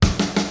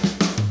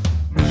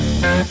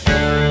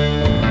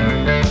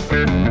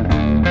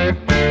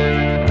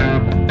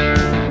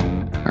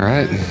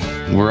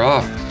We're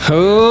off.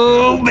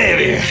 Oh,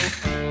 baby.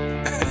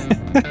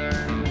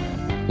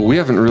 We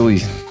haven't really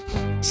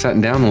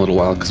sat down in a little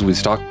while because we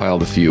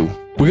stockpiled a few.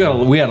 We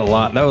had a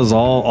lot. That was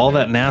all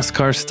that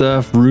NASCAR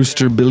stuff,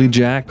 Rooster, Billy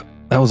Jack.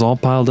 That was all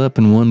piled up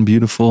in one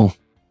beautiful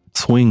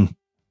swing.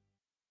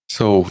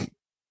 So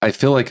I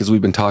feel like as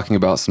we've been talking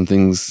about some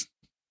things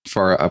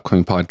for our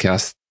upcoming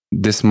podcast,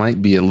 this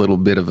might be a little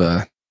bit of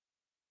a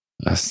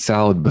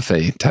salad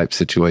buffet type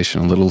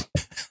situation, a little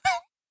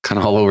kind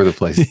of all over the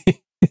place.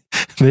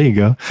 There you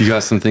go. You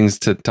got some things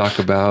to talk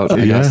about.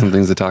 Yeah. Got some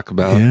things to talk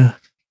about. Yeah.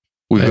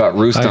 We've got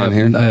Rooster on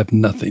here. I have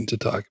nothing to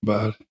talk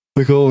about.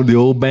 Look, the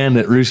old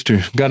bandit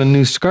Rooster got a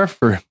new scarf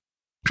for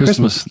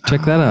Christmas.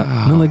 Check that out.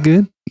 Doesn't that look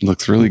good?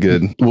 Looks really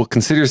good. Well,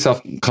 consider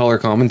yourself color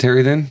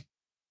commentary then.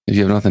 If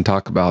you have nothing to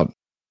talk about,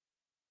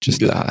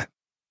 just How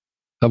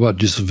about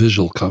just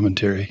visual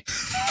commentary?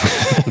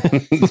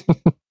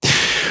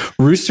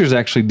 Rooster's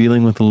actually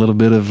dealing with a little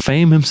bit of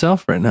fame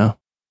himself right now.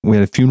 We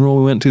had a funeral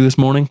we went to this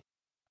morning.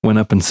 Went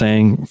up and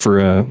sang for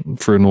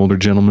an older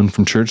gentleman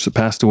from church that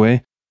passed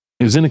away.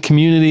 It was in a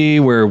community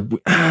where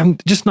I'm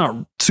just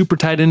not super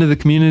tied into the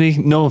community.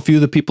 Know a few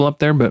of the people up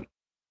there, but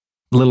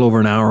a little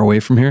over an hour away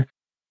from here.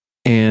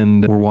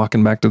 And we're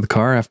walking back to the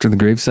car after the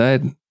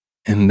graveside,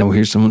 and we'll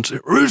hear someone say,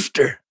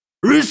 "Rooster,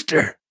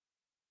 Rooster."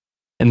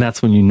 And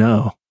that's when you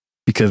know,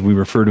 because we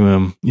refer to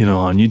him,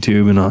 on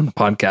YouTube and on the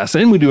podcast,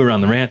 and we do around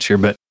the ranch here.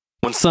 But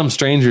when some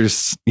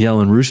stranger's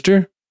yelling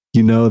 "Rooster,"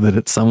 you know that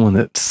it's someone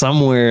that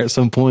somewhere at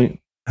some point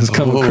has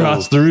come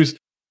across the roost.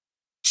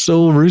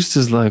 So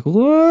Rooster's like,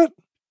 "What?"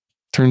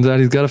 Turns out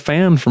he's got a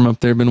fan from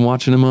up there, been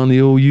watching him on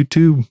the old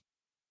YouTube.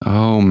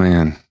 Oh,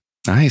 man.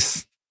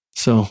 Nice.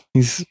 So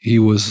he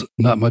was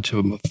not much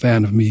of a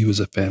fan of me. He was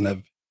a fan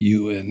of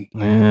you and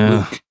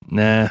Luke.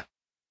 Nah.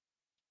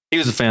 He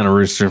was a fan of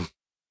Rooster.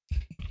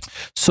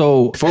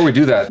 So before we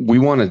do that, we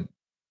want to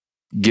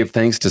give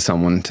thanks to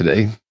someone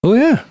today. Oh,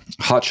 yeah.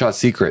 Hot Shot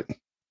Secret.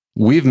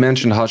 We've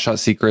mentioned Hot Shot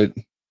Secret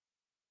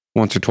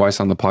once or twice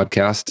on the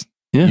podcast.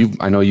 Yeah.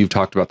 I know you've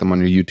talked about them on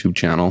your YouTube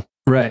channel.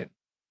 Right.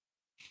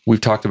 We've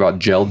talked about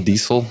gel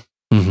diesel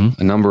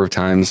a number of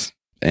times.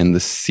 And the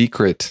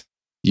secret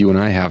you and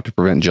I have to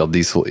prevent gel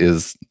diesel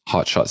is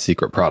Hot Shot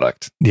Secret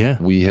product. Yeah.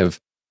 We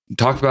have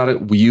talked about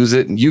it. We use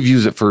it. You've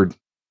used it for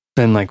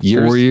been like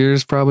years. 4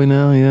 years probably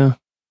now. Yeah.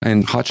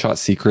 And Hot Shot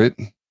Secret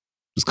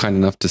was kind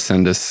enough to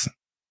send us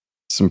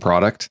some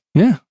product.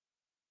 Yeah.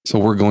 So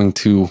we're going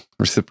to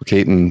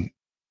reciprocate and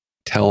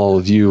tell all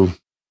of you,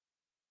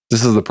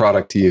 this is the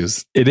product to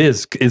use. It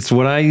is. It's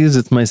what I use.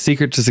 It's my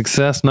secret to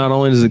success. Not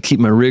only does it keep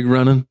my rig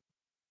running,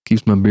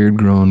 keeps my beard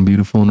growing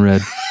beautiful and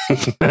red.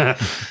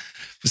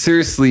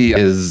 Seriously,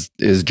 as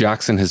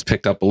Jaxon has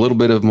picked up a little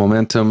bit of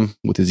momentum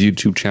with his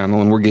YouTube channel,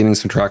 and we're gaining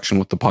some traction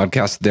with the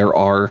podcast, there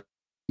are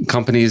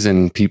companies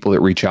and people that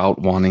reach out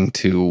wanting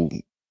to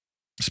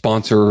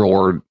sponsor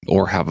or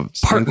have a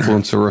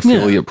influencer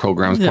affiliate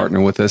programs partner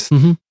with us.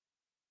 Mm-hmm.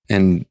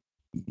 And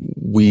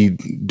we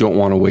don't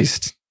want to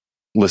waste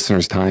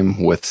listeners'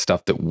 time with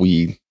stuff that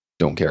we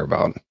don't care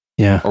about.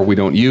 Yeah. Or we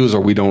don't use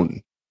or we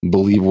don't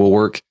believe will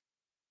work.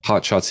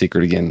 Hot Shot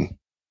Secret again.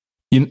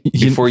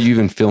 Before you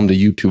even filmed a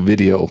YouTube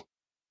video,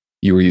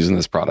 you were using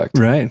this product.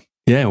 Right.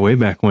 Yeah, way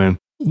back when.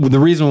 The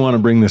reason we want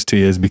to bring this to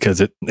you is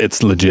because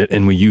it's legit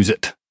and we use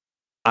it.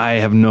 I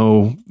have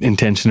no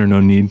intention or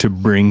no need to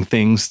bring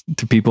things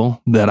to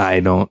people that I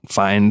don't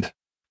find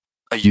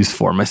a use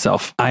for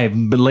myself. I've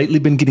lately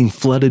been getting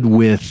flooded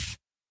with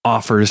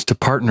offers to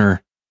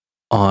partner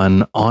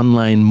on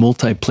online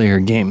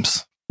multiplayer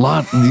games.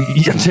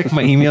 You check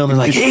my email and they're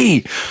like,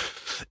 "Hey,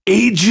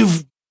 Age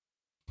of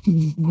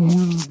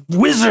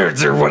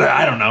Wizards or what?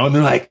 I don't know." And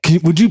they're like,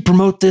 "Would you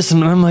promote this?"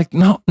 And I'm like,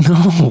 no,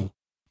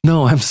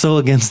 I'm so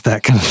against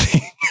that kind of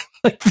thing.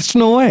 Like, there's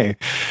no way.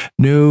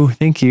 No,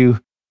 thank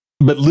you.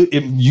 But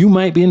you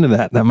might be into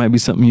that. That might be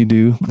something you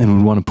do and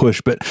would want to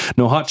push. But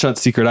no, Hot Shot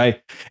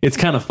Secret, it's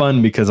kind of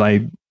fun because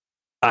I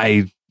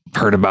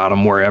heard about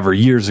them wherever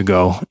years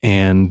ago.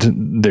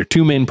 And their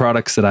two main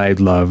products that I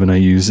love and I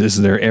use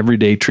is their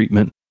everyday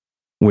treatment,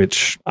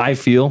 which I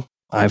feel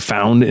I've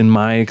found in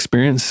my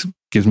experience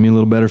gives me a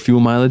little better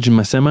fuel mileage in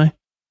my semi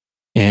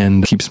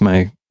and keeps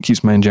my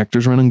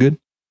injectors running good.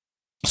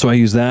 So I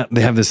use that.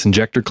 They have this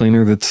injector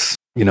cleaner that's,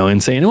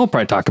 insane. And we'll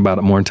probably talk about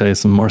it more and tell you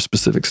some more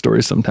specific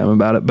stories sometime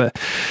about it. But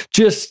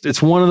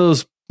it's one of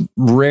those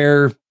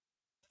rare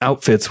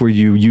outfits where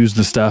you use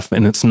the stuff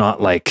and it's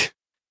not like,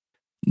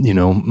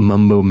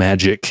 mumbo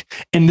magic.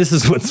 And this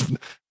is what's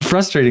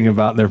frustrating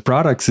about their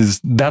products is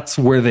that's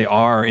where they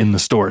are in the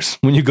stores.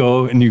 When you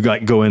go and you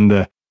go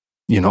into,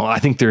 I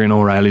think they're in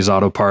O'Reilly's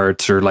Auto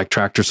Parts or like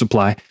Tractor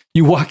Supply.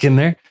 You walk in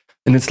there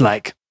and it's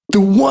like the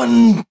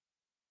one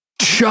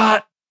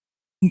shot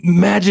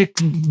magic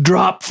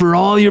drop for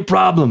all your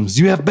problems.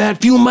 You have bad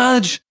fuel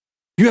mileage.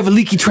 You have a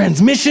leaky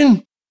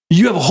transmission.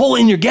 You have a hole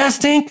in your gas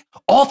tank.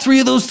 All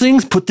three of those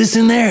things, put this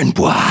in there and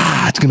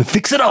it's going to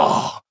fix it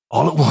all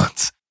at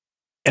once.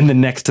 And then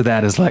next to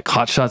that is like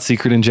Hot Shot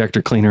Secret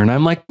Injector Cleaner. And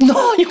I'm like,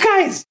 no, you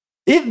guys,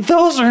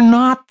 those are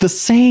not the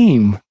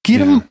same. Get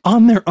them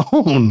on their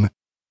own.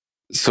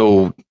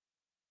 So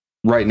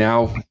right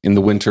now in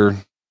the winter,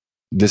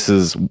 this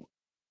is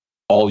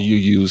all you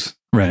use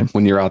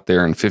when you're out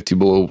there in 50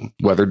 below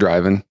weather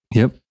driving.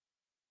 Yep.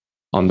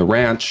 On the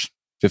ranch,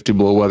 50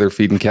 below weather,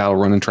 feeding cattle,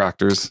 running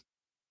tractors.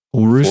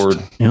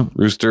 Rooster.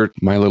 Rooster,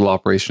 my little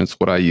operation, it's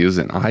what I use.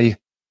 And I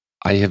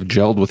have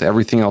gelled with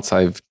everything else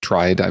I've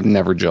tried. I've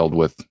never gelled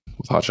with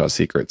Hot Shot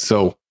Secret.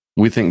 So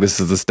we think this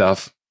is the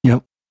stuff.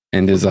 Yep.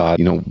 And is,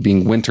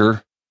 being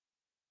winter,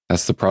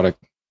 that's the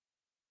product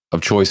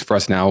of choice for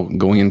us now.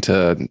 Going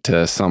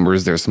into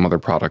summers, there's some other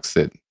products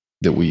that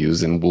we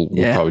use, and we'll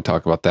probably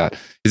talk about that.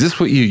 Is this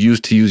what you use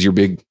to use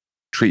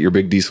treat your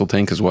big diesel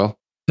tank as well?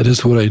 That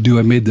is what I do.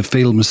 I made the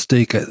fatal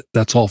mistake.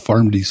 That's all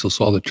farm diesel.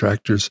 So all the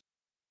tractors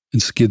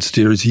and skid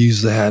steers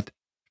use that.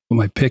 For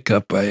my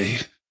pickup, I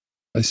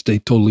stay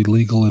totally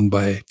legal and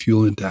buy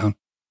fuel in town.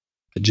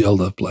 I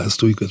gelled up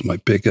last week with my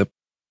pickup.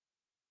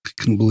 I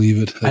couldn't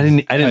believe it. I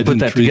didn't put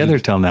that together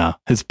till now.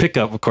 His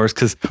pickup, of course,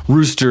 because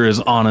Rooster is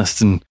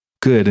honest and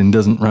good and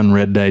doesn't run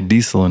red dyed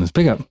diesel in his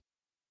pickup.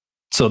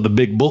 So the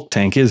big bulk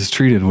tank is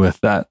treated with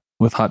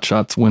Hot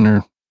Shot's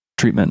winter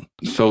treatment.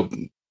 So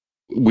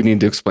we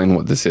need to explain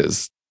what this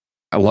is.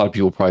 A lot of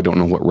people probably don't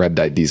know what red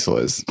dyed diesel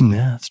is.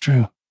 Yeah, that's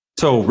true.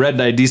 So red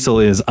dyed diesel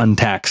is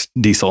untaxed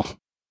diesel.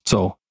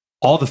 So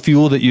all the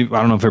fuel that I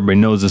don't know if everybody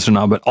knows this or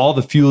not, but all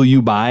the fuel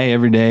you buy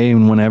every day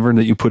and whenever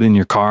that you put in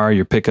your car,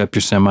 your pickup,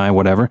 your semi,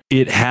 whatever,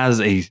 it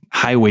has a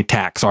highway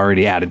tax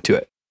already added to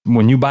it.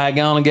 When you buy a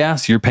gallon of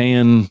gas, you're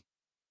paying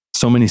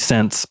so many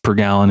cents per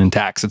gallon in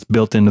tax. It's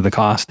built into the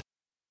cost.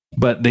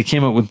 But they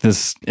came up with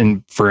this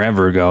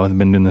forever ago. They've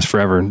been doing this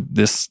forever.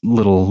 This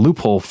little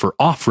loophole for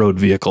off-road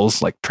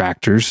vehicles like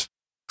tractors,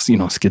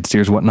 skid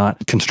steers,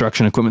 whatnot,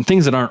 construction equipment,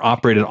 things that aren't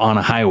operated on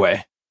a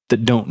highway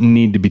that don't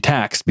need to be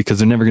taxed because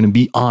they're never going to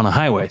be on a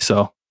highway.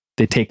 So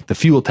they take the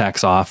fuel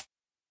tax off,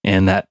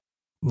 and that,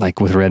 like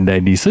with red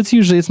dyed diesel,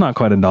 it's not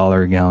quite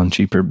 $1 a gallon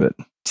cheaper, but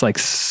it's like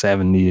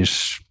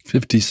 70-ish.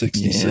 50,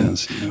 60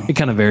 cents. It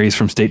kind of varies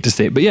from state to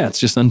state, but it's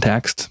just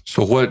untaxed.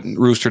 So what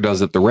Rooster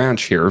does at the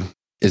ranch here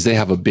is they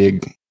have a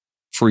big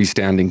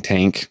freestanding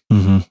tank,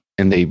 and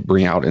they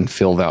bring out and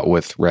fill that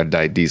with red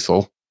dyed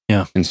diesel.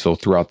 Yeah. And so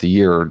throughout the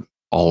year,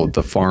 all of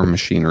the farm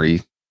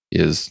machinery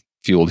is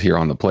fueled here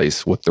on the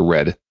place with the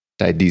red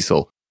dyed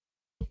diesel.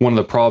 One of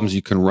the problems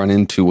you can run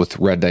into with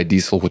red dyed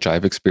diesel, which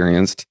I've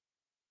experienced,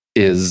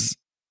 is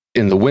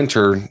in the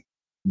winter,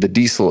 the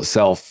diesel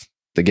itself,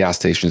 the gas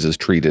stations is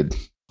treated.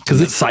 Because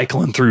it's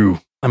cycling through.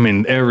 I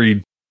mean,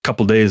 every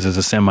couple days there's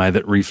a semi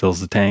that refills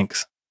the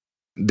tanks.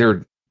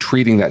 They're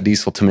treating that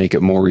diesel to make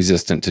it more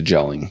resistant to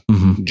gelling,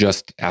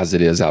 just as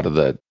it is out of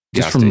the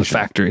gas from station. The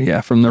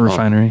factory, from the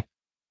refinery.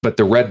 But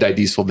the red dye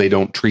diesel, they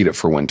don't treat it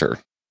for winter.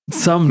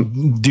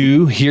 Some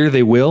do. Here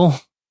they will,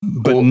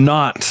 but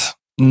not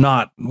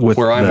with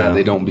where I'm at.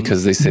 They don't,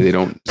 because they say they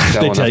don't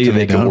sell enough to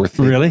make it worth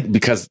it. Really?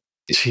 Because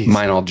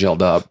mine all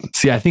gelled up.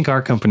 See, I think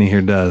our company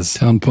here does.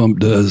 Town Pump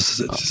does.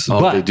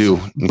 They do.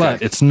 Okay.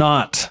 But it's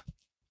not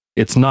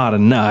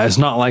enough. It's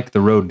not like the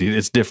road diesel.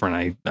 It's different.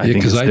 I think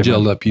because I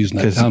gelled up using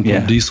that Town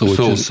Pump diesel, which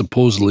is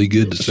supposedly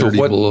good to 30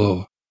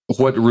 below.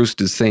 What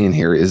Roost is saying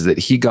here is that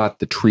he got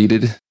the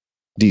treated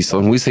diesel.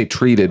 And we say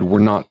treated, we're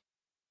not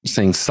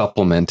saying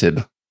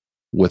supplemented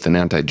with an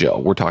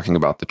anti-gel. We're talking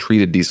about the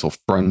treated diesel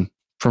from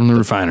the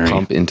refinery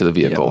pump into the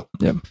vehicle.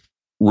 Yep.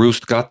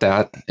 Roost got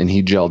that and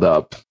he gelled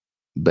up.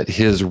 But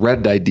his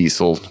red dye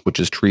diesel, which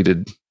is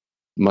treated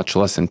much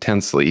less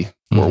intensely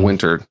for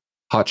winter,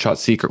 Hot Shot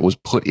Secret was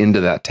put into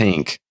that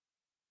tank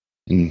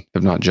and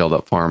have not gelled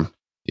up farm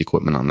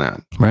equipment on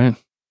that. Right.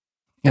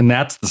 And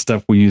that's the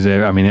stuff we use.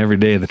 Every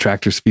day the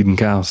tractor's feeding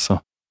cows. So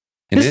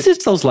it's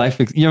just those life.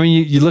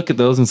 You look at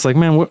those and it's like,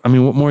 man, what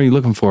more are you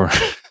looking for?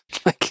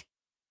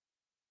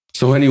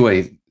 So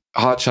anyway,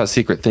 Hot Shot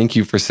Secret, thank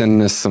you for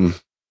sending us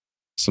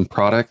some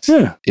products.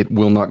 Yeah. It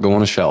will not go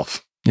on a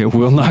shelf. It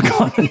will not go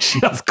on a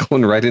shelf. It's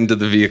going right into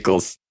the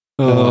vehicles.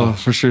 Oh,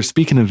 for sure.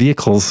 Speaking of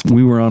vehicles,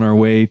 we were on our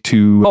way I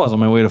was on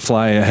my way to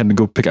fly. I had to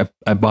go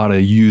I bought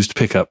a used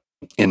pickup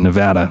in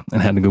Nevada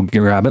and had to go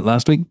grab it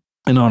last week.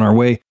 And on our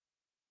way,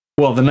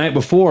 the night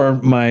before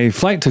my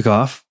flight took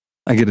off,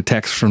 I get a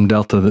text from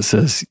Delta that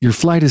says, your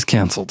flight is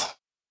canceled.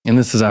 And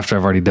this is after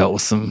I've already dealt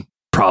with some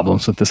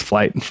problems with this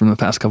flight from the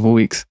past couple of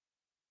weeks.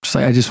 Just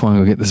like, I just want to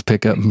go get this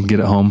pickup and get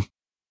it home.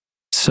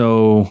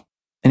 So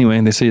anyway,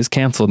 they say it's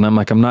canceled. And I'm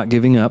like, I'm not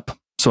giving up.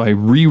 So I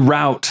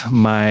reroute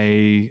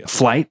my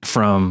flight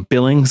from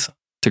Billings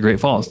to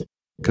Great Falls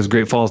because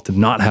Great Falls did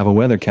not have a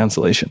weather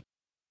cancellation.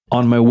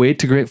 On my way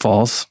to Great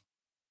Falls,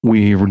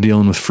 we were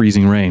dealing with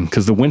freezing rain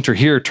because the winter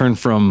here turned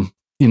from,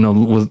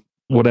 with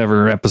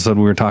whatever episode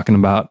we were talking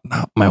about,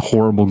 my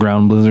horrible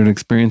ground blizzard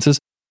experiences.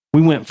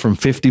 We went from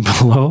 50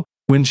 below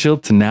wind chill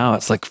to now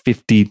it's like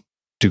 50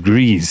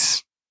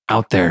 degrees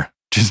out there.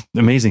 Just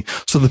amazing.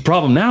 So the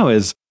problem now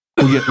is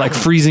we get like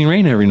freezing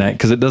rain every night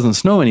because it doesn't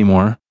snow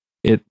anymore.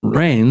 It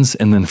rains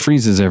and then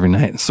freezes every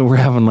night. So we're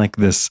having like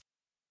this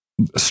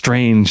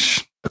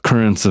strange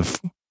occurrence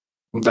of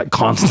that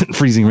constant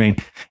freezing rain.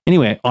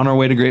 Anyway, on our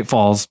way to Great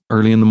Falls,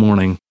 early in the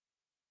morning,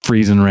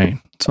 freezing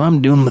rain. So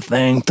I'm doing the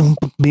thing,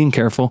 being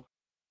careful,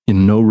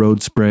 no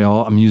road spray.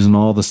 I'm using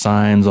all the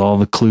signs, all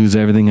the clues,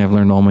 everything I've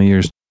learned all my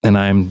years.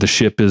 And the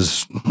ship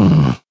is,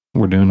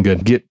 we're doing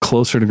good. Get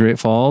closer to Great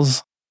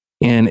Falls.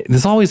 And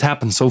this always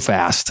happens so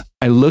fast.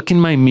 I look in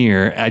my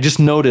mirror. I just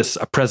notice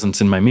a presence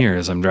in my mirror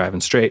as I'm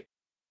driving straight.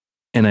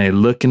 And I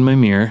look in my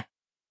mirror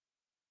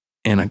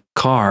and a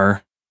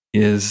car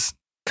is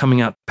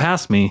coming out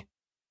past me.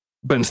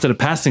 But instead of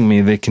passing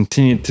me, they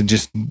continue to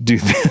just do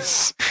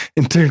this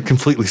and turn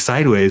completely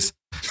sideways.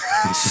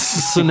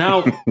 So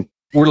now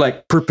we're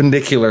like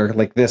perpendicular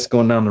like this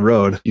going down the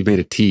road. You made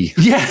a T.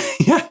 Yeah.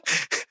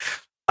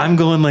 I'm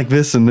going like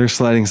this and they're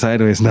sliding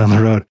sideways down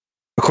the road.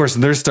 Of course,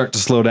 theirs start to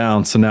slow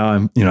down. So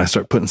now I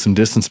start putting some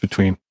distance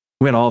between.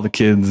 We had all the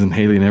kids and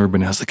Haley and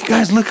everybody. I was like,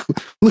 guys, look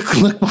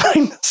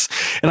behind us.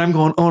 And I'm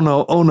going, oh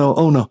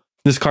no.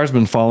 This car's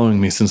been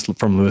following me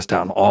from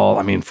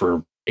Lewistown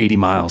for 80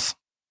 miles.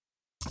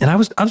 And I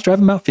was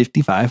driving about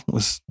 55.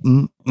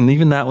 And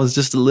even that was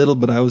just a little,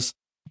 but I was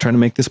trying to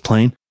make this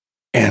plain.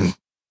 And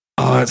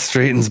it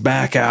straightens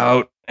back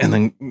out and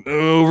then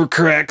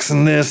overcorrects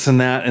and this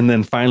and that. And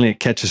then finally it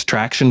catches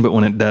traction. But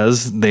when it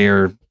does, they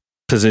are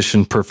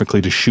positioned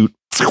perfectly to shoot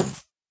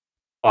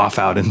off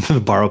out into the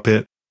borrow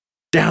pit,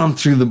 down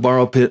through the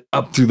borrow pit,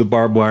 up through the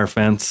barbed wire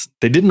fence.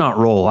 They did not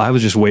roll. I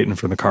was just waiting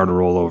for the car to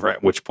roll over,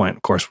 at which point,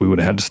 of course, we would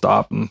have had to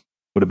stop and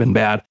would have been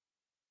bad.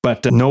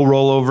 But no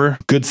rollover,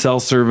 good cell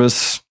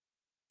service.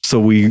 So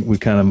we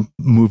kind of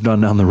moved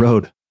on down the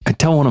road. I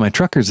tell one of my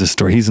truckers this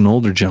story. He's an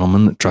older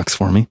gentleman that trucks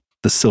for me,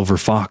 the Silver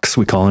Fox,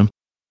 we call him.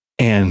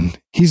 And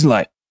he's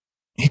like,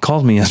 he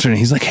called me yesterday.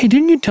 He's like, hey,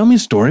 didn't you tell me a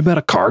story about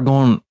a car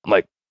going,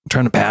 like,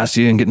 trying to pass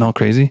you and getting all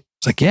crazy? I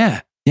was like,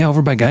 yeah,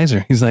 over by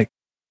Geyser. He's like,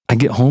 I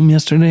get home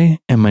yesterday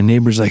and my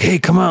neighbor's like, hey,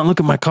 come on,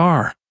 look at my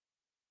car.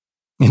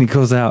 And he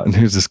goes out and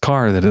here's this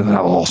car that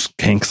all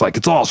hanks, like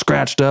it's all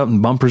scratched up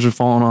and bumpers are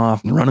falling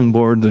off and the running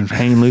boards are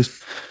hanging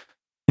loose.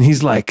 And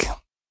he's like,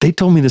 they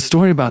told me the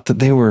story about that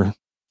they were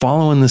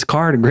following this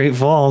car to Great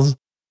Falls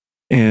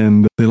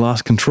and they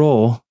lost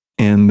control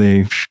and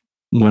they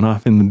went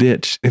off in the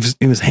ditch.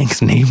 It was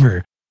Hank's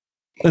neighbor.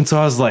 And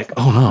so I was like,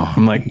 oh no.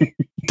 I'm like,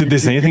 did they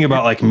say anything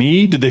about like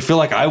me? Did they feel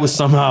like I was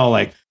somehow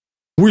like,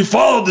 we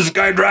followed this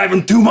guy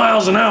driving 2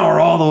 miles an hour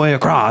all the way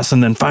across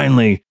and then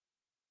finally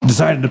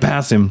decided to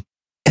pass him?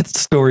 And the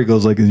story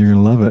goes like, you're going to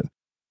love it.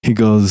 He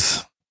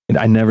goes,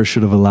 I never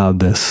should have allowed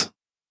this,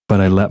 but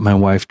I let my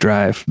wife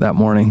drive that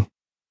morning.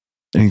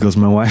 And he goes,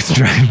 my wife's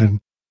driving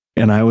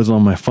and I was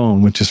on my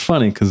phone, which is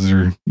funny because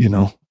they're,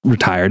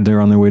 retired. They're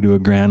on their way to their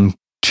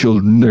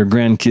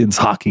grandkids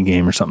hockey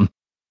game or something.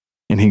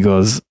 And he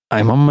goes,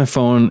 I'm on my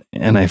phone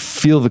and I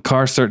feel the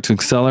car start to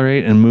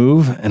accelerate and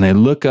move. And I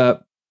look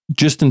up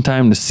just in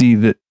time to see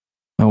that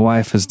my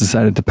wife has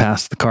decided to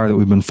pass the car that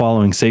we've been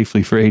following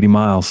safely for 80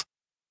 miles.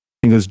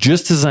 He goes,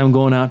 just as I'm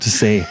going out to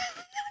say,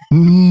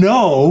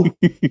 no,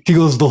 he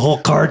goes, the whole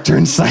car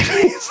turns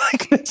sideways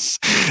like this.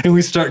 And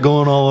we start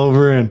going all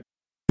over. And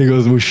he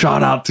goes, we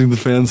shot out through the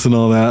fence and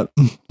all that.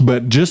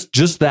 But just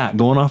that,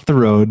 going off the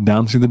road,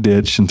 down through the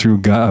ditch and through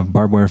barbed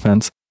wire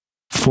fence,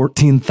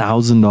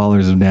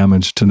 $14,000 of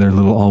damage to their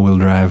little all-wheel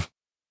drive.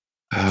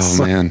 Oh,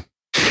 man.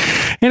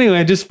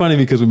 Anyway, just funny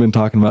because we've been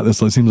talking about this.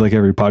 So it seems like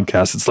every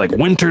podcast, it's like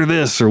winter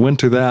this or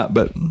winter that.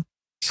 But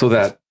so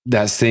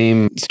that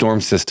same storm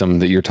system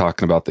that you're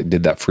talking about that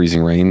did that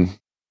freezing rain,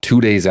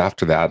 2 days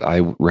after that, I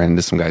ran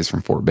into some guys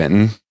from Fort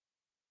Benton.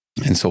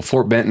 And so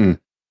Fort Benton,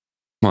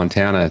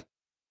 Montana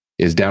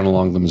is down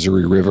along the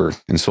Missouri River.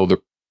 And so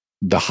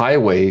the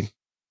highway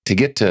to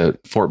get to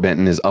Fort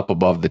Benton is up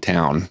above the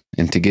town.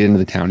 And to get into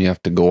the town, you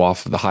have to go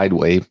off of the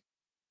highway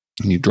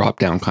and you drop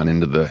down kind of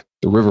into the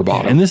river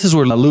bottom. And this is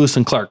where Lewis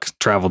and Clark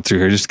traveled through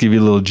here, just to give you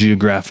a little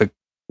geographic,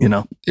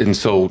 And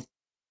so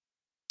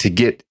to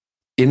get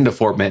into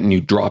Fort Benton,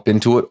 you drop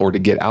into it, or to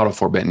get out of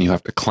Fort Benton, you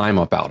have to climb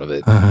up out of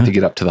it to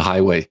get up to the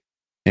highway.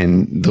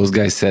 And those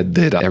guys said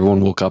that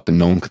everyone woke up and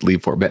no one could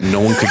leave Fort Benton.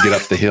 No one could get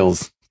up the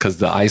hills because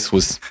the ice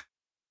was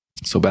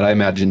so bad. I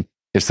imagine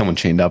if someone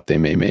chained up, they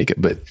may make it,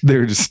 but they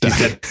were just stuck.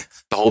 He said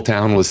the whole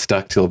town was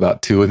stuck till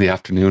about 2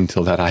 p.m.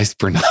 until that ice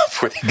burned up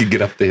where they could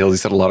get up the hills. He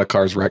said a lot of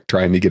cars wrecked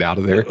trying to get out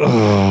of there.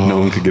 Oh, no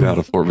one could get out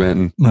of Fort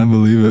Benton. I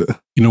believe it.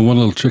 One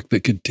little trick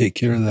that could take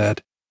care of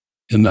that.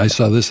 And I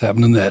saw this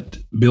happen in that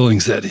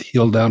Billings, that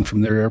hill down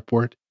from their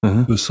airport.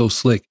 It was so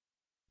slick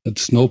that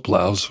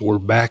snowplows were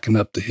backing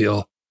up the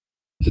hill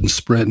and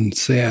spreading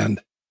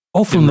sand.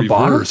 Oh, from the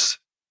bottom?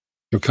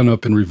 They're coming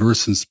up in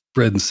reverse and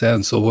spreading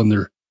sand. So when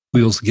their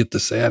wheels get the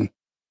sand,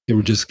 they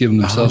were just giving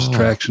themselves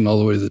traction all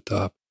the way to the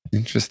top.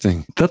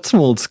 Interesting. That's some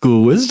old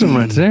school wisdom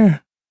right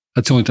there.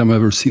 That's the only time I've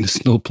ever seen a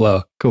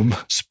snowplow go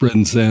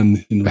spreading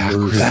sand in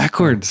reverse.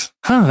 Backwards.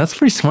 Huh, that's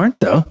pretty smart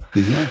though.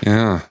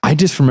 Yeah. I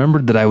just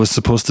remembered that I was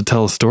supposed to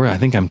tell a story. I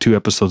think I'm 2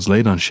 episodes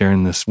late on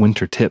sharing this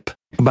winter tip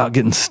about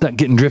getting stuck,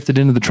 getting drifted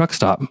into the truck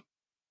stop.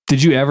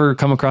 Did you ever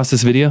come across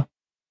this video?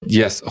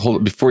 Yes. Hold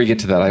on. Before you get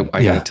to that,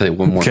 I got to tell you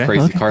one more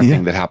crazy car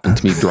thing that happened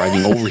to me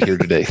driving over here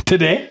today.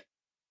 Today?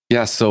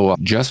 Yeah. So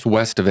just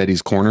west of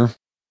Eddie's Corner,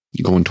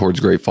 going towards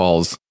Great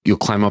Falls, you'll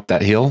climb up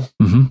that hill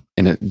and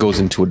it goes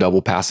into a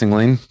double passing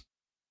lane.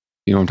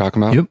 You know what I'm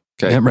talking about? Yep.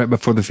 Okay. Yeah, right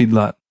before the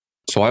feedlot.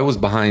 So I was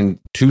behind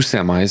 2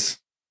 semis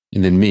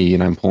and then me,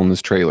 and I'm pulling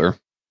this trailer.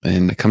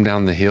 And I come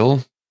down the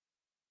hill,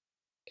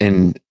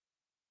 and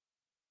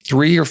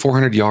 300 or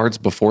 400 yards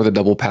before the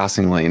double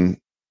passing lane,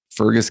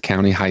 Fergus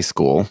County High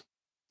School,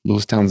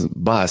 Lewistown's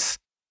bus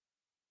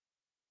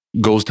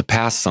goes to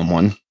pass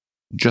someone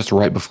just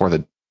right before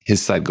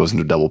his side goes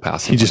into double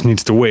passing. He just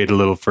needs to wait a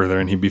little further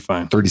and he'd be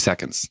fine. 30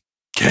 seconds.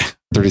 Okay.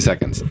 30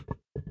 seconds.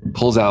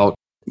 Pulls out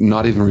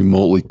not even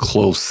remotely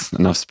close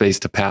enough space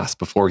to pass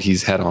before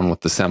he's head on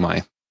with the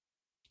semi.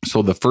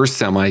 So the first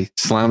semi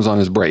slams on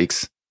his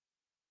brakes.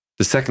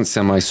 The second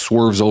semi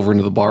swerves over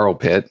into the borrow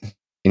pit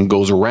and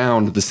goes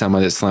around the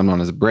semi that slammed on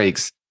his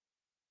brakes.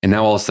 And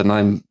now all of a sudden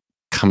I'm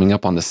coming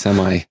up on the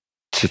semi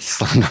that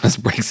slammed on his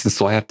brakes. And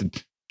so I have to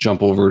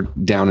jump over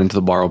down into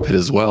the borrow pit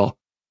as well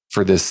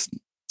for this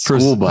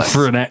school bus.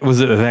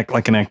 Was it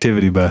like an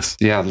activity bus?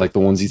 Yeah, like the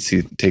ones you'd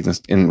see taking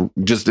this in,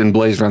 just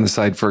emblazoned around the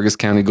side, Fergus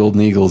County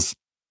Golden Eagles.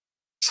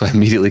 So I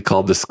immediately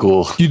called the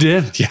school. You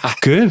did? Yeah.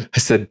 Good. I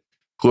said,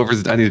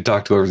 I need to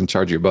talk to whoever's in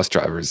charge of your bus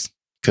drivers,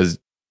 because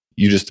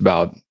you just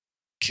about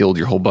killed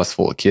your whole bus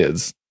full of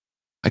kids.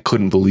 I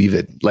couldn't believe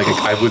it. Like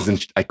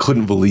I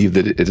couldn't believe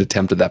that it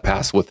attempted that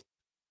pass with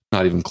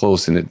not even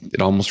close. And it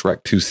almost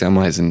wrecked 2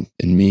 semis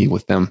and me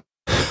with them.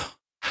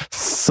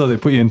 So they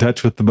put you in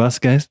touch with the bus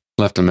guys?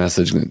 Left a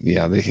message.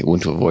 Yeah, they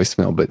went to a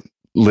voicemail, but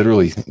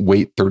literally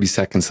wait 30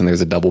 seconds and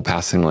there's a double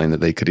passing lane that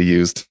they could have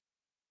used.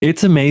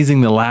 It's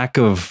amazing the lack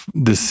of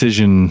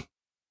decision,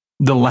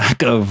 the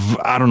lack of,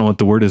 I don't know what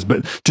the word is,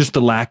 but just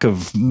the lack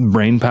of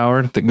brain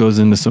power that goes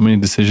into so many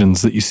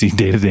decisions that you see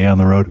day to day on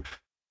the road.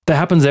 That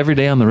happens every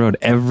day on the road.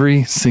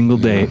 Every single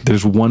day,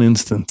 there's one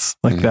instance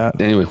like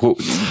that. Anyway, we'll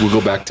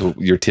go back to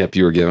your tip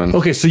you were given.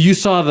 Okay, so you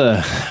saw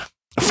the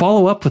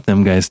follow up with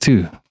them guys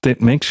too.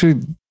 Make sure,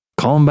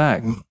 call them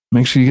back.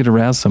 Make sure you get to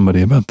razz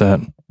somebody about that.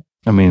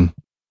 I mean,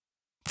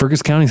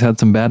 Fergus County's had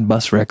some bad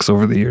bus wrecks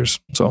over the years,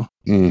 so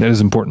that is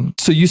important.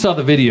 So you saw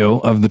the video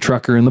of the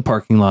trucker in the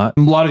parking lot.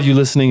 A lot of you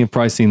listening have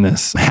probably seen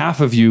this.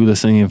 Half of you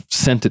listening have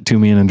sent it to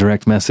me in a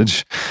direct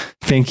message.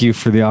 Thank you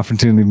for the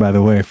opportunity, by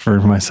the way, for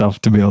myself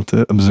to be able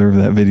to observe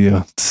that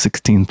video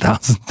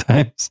 16,000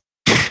 times.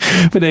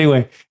 But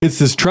anyway, it's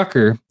this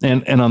trucker,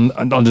 and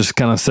I'll just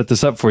kind of set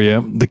this up for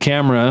you. The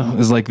camera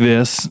is like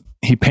this.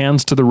 He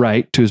pans to the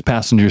right to his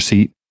passenger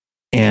seat,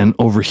 and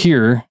over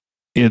here,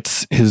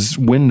 it's his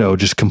window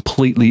just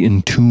completely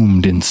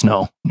entombed in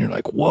snow. And you're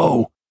like,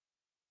 whoa.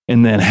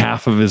 And then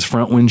half of his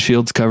front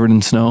windshield's covered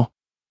in snow.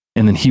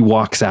 And then he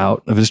walks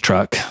out of his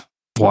truck,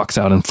 walks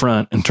out in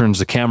front and turns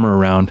the camera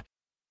around.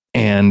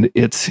 And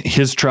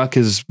his truck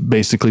is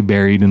basically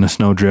buried in a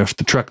snowdrift.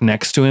 The truck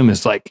next to him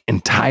is like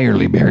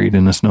entirely buried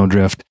in a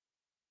snowdrift.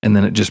 And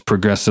then it just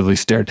progressively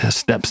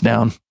steps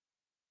down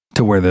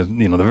to where the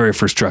very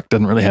first truck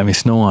doesn't really have any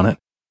snow on it.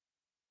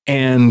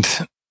 And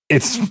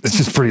it's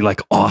just pretty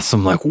like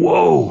awesome. Like,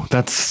 whoa,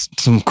 that's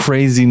some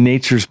crazy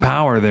nature's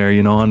power there,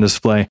 on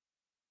display.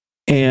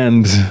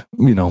 And,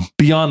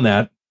 beyond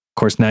that, of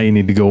course, now you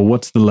need to go,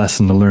 what's the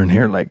lesson to learn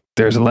here? Like,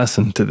 there's a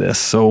lesson to this.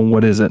 So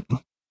what is it?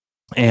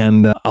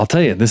 And I'll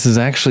tell you, this is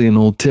actually an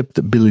old tip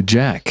that Billy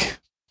Jack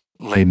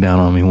laid down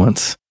on me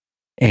once.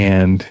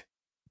 And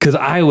because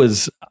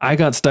I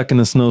got stuck in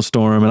a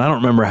snowstorm, and I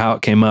don't remember how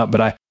it came up,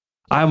 but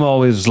I'm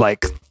always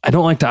like, I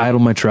don't like to idle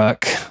my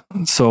truck.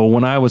 So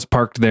when I was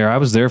parked there, I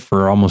was there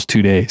for almost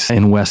 2 days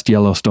in West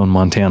Yellowstone,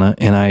 Montana.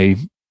 And I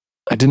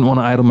didn't want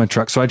to idle my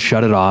truck. So I'd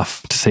shut it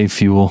off to save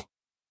fuel.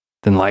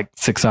 Then like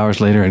 6 hours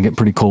later, I'd get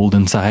pretty cold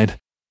inside.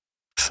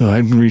 So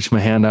I'd reach my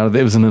hand out of it.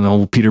 It was in an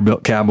old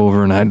Peterbilt cab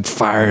over, and I'd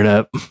fire it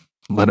up,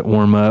 let it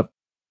warm up.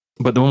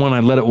 But then when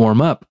I let it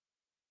warm up,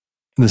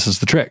 this is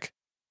the trick.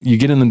 You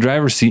get in the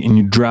driver's seat and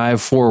you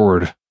drive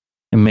forward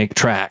and make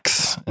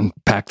tracks and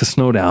pack the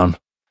snow down.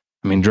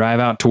 I mean, drive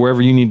out to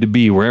wherever you need to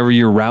be, wherever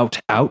your route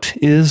out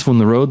is when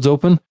the road's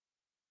open,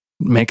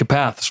 make a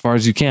path as far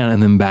as you can,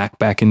 and then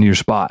back into your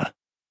spot.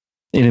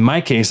 And in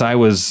my case, I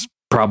was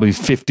probably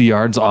 50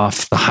 yards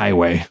off the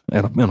highway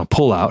in a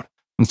pullout.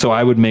 And so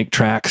I would make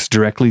tracks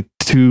directly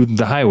to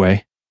the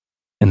highway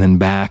and then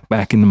back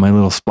into my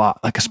little spot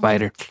like a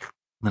spider.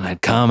 Then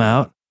I'd come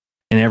out,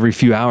 and every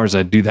few hours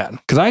I'd do that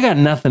because I got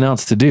nothing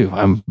else to do.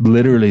 I'm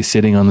literally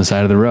sitting on the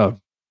side of the road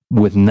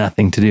with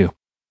nothing to do.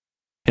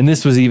 And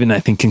this was even, I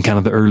think, in kind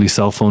of the early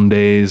cell phone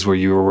days where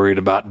you were worried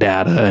about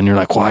data and you're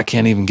like, well, I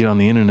can't even get on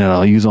the internet.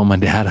 I'll use all my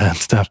data and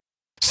stuff.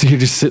 So you're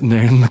just sitting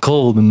there in the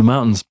cold in the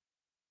mountains.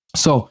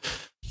 So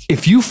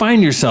if you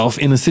find yourself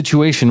in a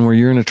situation where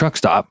you're in a truck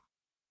stop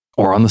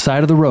or on the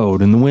side of the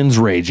road and the wind's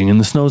raging and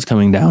the snow's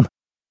coming down,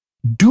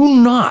 do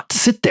not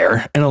sit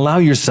there and allow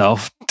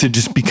yourself to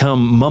just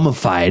become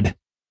mummified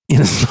in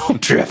a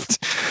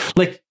snowdrift.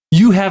 Like,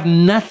 you have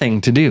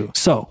nothing to do.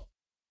 So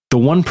the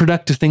one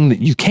productive thing that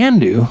you can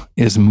do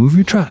is move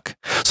your truck.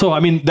 So, I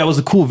mean, that was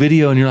a cool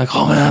video and you're like,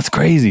 oh man, that's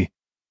crazy.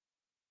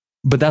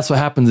 But that's what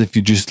happens if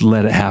you just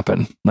let it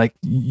happen. Like,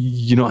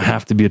 you don't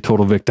have to be a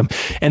total victim.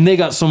 And they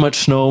got so much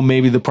snow,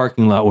 maybe the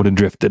parking lot would have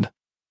drifted.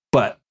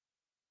 But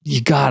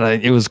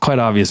it was quite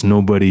obvious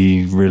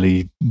nobody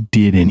really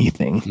did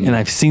anything. And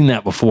I've seen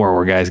that before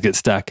where guys get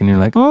stuck and you're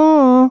like,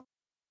 oh,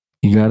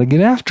 you got to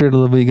get after it a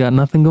little bit. You got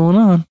nothing going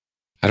on.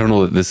 I don't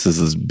know that this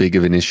is as big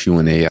of an issue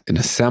in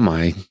a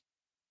semi,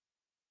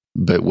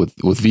 but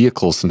with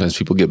vehicles, sometimes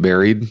people get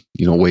buried,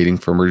 waiting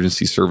for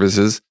emergency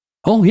services.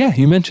 Oh yeah,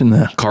 you mentioned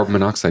that. Carbon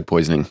monoxide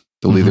poisoning.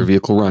 They'll leave their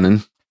vehicle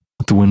running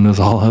with the windows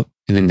all up,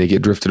 and then they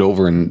get drifted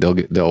over, and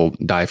they'll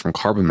die from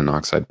carbon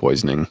monoxide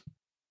poisoning.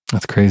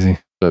 That's crazy.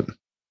 But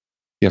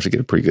you have to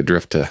get a pretty good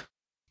drift to.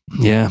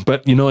 Yeah,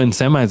 but in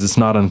semis, it's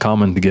not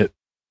uncommon to get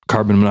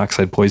carbon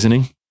monoxide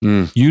poisoning.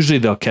 Usually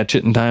they'll catch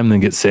it in time and then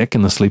get sick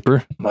in the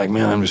sleeper. Like,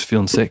 man, I'm just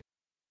feeling sick.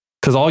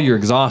 Because all your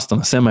exhaust on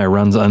a semi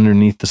runs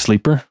underneath the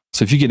sleeper.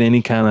 So if you get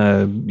any kind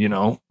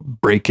of,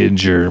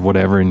 breakage or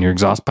whatever in your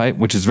exhaust pipe,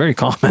 which is very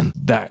common,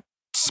 that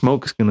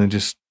smoke's going to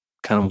just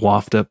kind of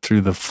waft up through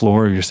the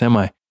floor of your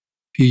semi.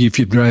 If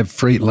you drive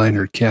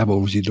Freightliner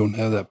cabos, you don't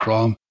have that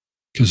problem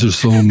because there's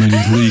so many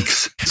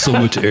leaks, so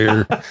much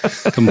air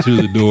come through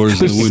the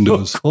doors and the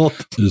windows. So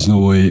cold. There's no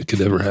way it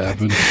could ever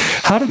happen.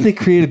 How did they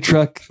create a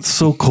truck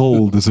so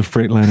cold as a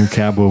Freightliner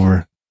cab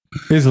over?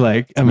 It's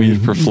like,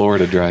 for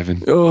Florida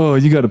driving. Oh,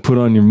 you got to put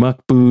on your muck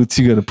boots.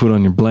 You got to put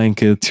on your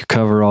blankets, your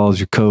coveralls,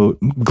 your coat,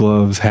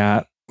 gloves,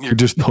 hat. You're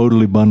just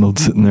totally bundled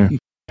sitting there.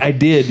 I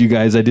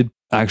did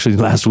actually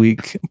last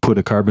week put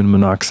a carbon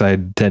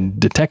monoxide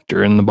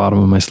detector in the bottom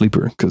of my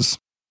sleeper because,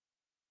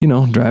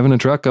 driving a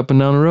truck up and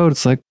down the road,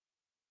 it's like,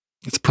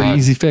 it's a pretty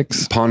easy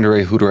fix.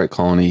 Ponderay Hooterite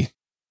Colony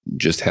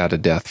just had a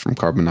death from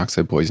carbon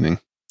monoxide poisoning.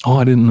 Oh,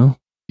 I didn't know.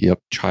 Yep.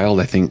 Child,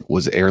 I think,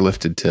 was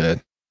airlifted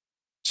to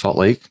Salt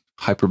Lake,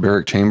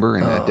 hyperbaric chamber,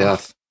 and had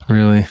death.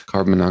 Really?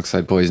 Carbon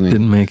monoxide poisoning.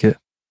 Didn't make it.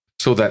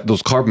 So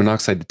those carbon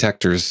monoxide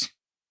detectors,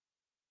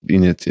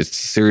 it's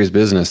serious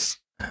business.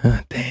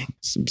 Dang.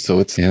 So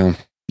it's, yeah.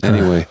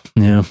 Anyway.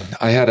 Yeah.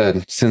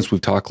 Since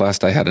we've talked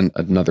last, I had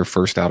another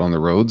first out on the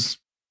roads.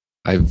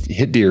 I've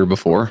hit deer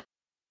before,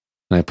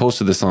 and I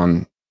posted this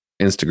on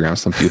Instagram.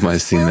 Some people might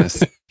have seen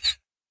this.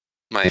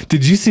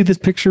 Did you see this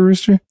picture,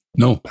 Rooster?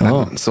 No.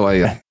 So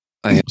I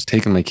was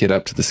taking my kid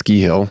up to the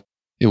ski hill.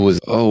 It was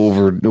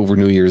over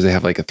New Year's. They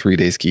have like a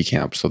 3-day ski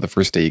camp. So the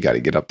first day you got to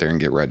get up there and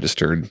get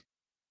registered.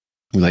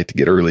 We like to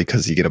get early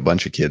because you get a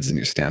bunch of kids and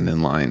you're standing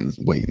in line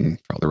waiting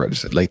for all the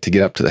registered. Like to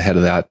get up to the head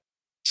of that.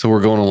 So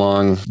we're going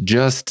along,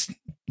 just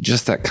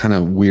that kind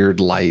of weird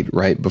light,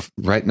 right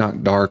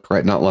not dark,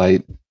 right not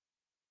light.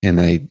 And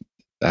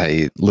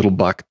a little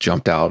buck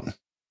jumped out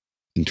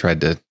and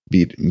tried to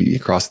beat me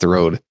across the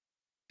road.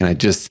 And I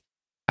just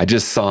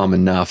saw him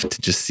enough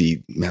to just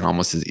see, man,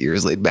 almost his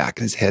ears laid back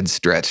and his head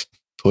stretched,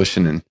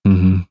 pushing,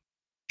 and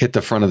hit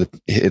the front of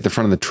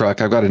the truck.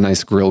 I've got a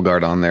nice grill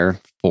guard on there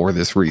for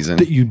this reason.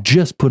 That you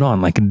just put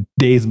on like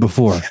days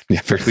before.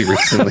 Yeah, fairly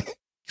recently.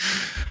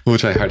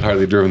 Which I had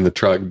hardly driven the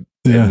truck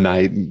at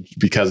night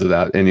because of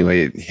that.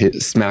 Anyway,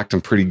 it smacked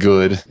him pretty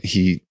good.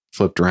 He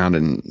flipped around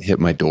and hit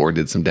my door,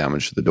 did some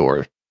damage to the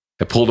door.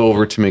 I pulled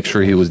over to make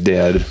sure he was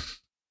dead.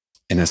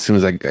 And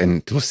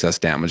to assess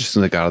damage, as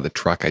soon as I got out of the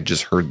truck, I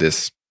just heard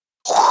this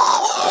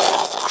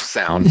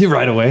sound.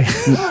 Right away.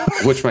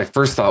 Which my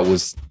first thought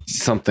was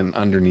something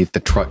underneath the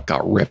truck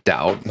got ripped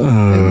out.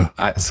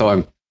 So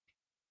I'm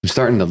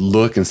starting to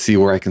look and see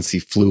where I can see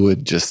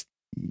fluid just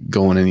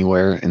going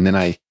anywhere. And then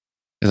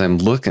as I'm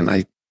looking,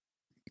 I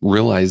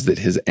realized that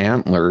his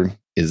antler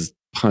is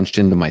punched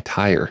into my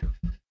tire.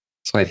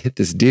 So I'd hit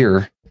this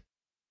deer,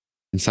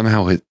 and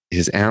somehow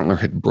his antler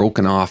had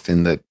broken off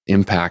in the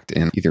impact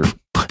and either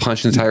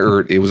punched in the tire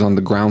or it was on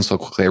the ground so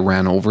quickly I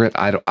ran over it.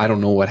 I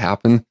don't know what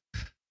happened,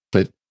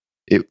 but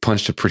it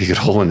punched a pretty good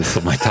hole in it.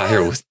 So my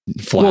tire was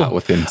flat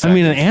within seconds. I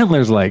mean, an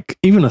antler's like,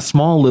 even a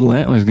small little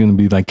antler is going to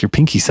be like your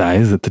pinky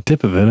size at the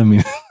tip of it. I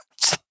mean,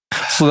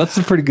 so that's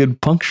a pretty good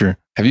puncture.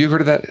 Have you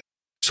heard of that?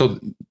 So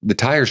the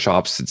tire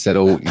shops had said,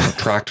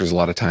 tractors a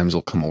lot of times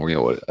will come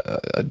over,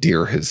 a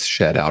deer has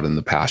shed out in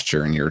the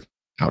pasture and you're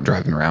out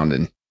driving around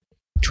and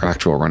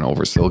tractor will run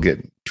over. So they'll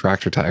get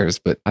tractor tires,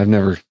 but I've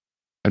never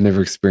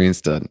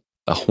experienced a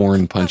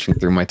horn punching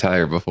through my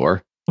tire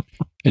before.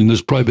 And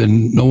there's probably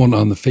been no one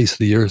on the face of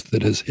the earth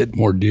that has hit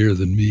more deer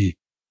than me.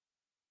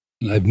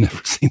 And I've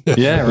never seen that.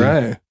 Yeah,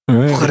 right.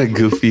 What a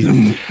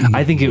goofy.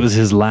 I think it was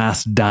his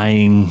last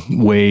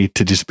dying way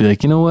to just be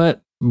like, you know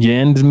what? You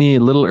ended me a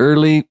little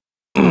early.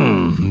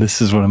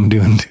 This is what I'm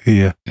doing to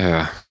you.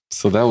 Yeah.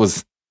 So that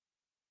was,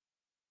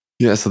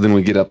 so then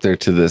we get up there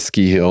to the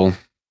ski hill,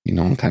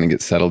 and kind of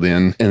get settled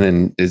in. And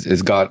then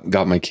is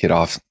got my kid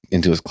off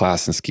into his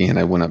class in skiing.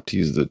 I went up to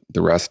use the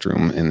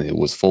restroom and it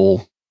was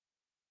full.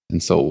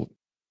 And so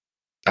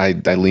I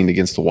leaned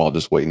against the wall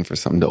just waiting for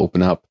something to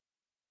open up.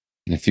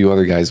 And a few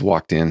other guys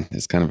walked in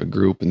as kind of a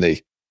group, and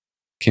they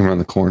came around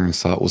the corner and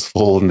saw it was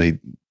full. And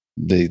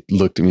they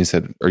looked at me and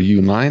said, "Are you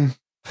in line?"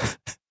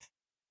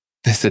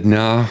 I said,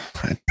 "No,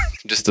 I'm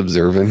just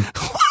observing."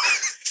 I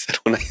said,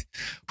 when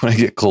I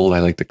get cold, I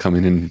like to come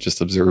in and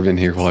just observe in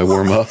here while I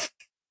warm up.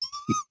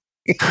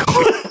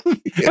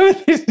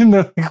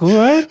 Like,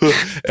 what?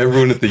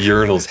 Everyone at the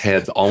urinals'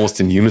 heads almost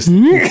in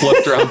unison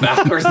flipped around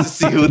backwards to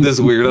see who this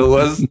weirdo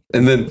was.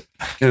 And then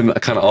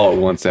kind of all at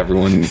once,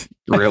 everyone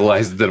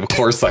realized that, of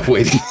course, I'm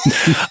waiting.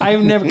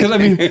 I've never, because I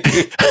mean,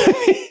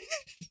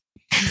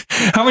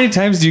 how many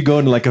times do you go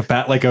into like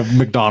a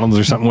McDonald's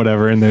or something,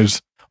 whatever, and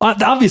there's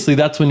obviously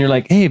that's when you're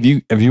like, hey,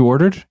 have you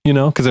ordered? You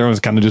know, because everyone's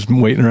kind of just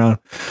waiting around.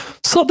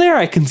 So there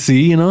I can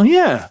see, you know,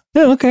 yeah,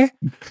 okay.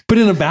 But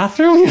in a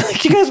bathroom, you're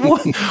like, you guys,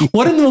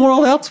 what in the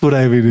world else would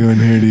I be doing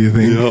here? Do you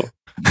think?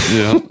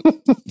 Yeah.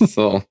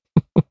 So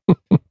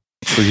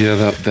yeah,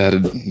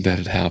 that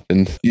had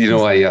happened. You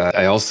know,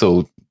 I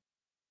also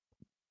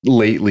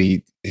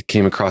lately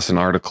came across an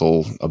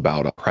article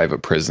about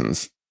private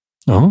prisons.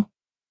 Oh,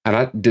 and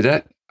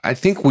I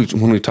think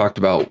when we talked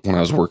about when I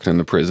was working in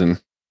the prison,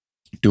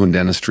 doing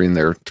dentistry in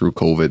there through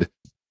COVID,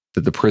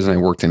 that the prison I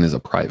worked in is a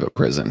private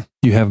prison.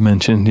 You have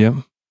mentioned, yep.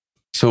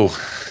 So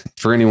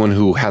for anyone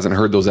who hasn't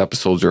heard those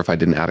episodes, or if I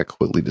didn't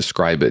adequately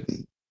describe it,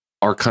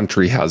 our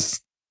country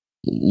has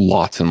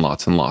lots and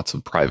lots and lots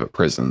of private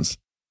prisons.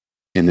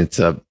 And it's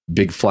a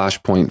big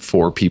flashpoint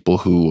for people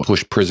who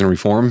push prison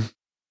reform.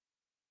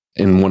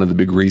 And one of the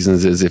big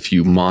reasons is if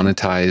you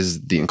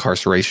monetize the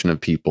incarceration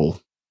of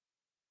people,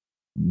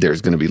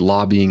 there's going to be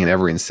lobbying and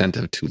every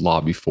incentive to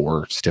lobby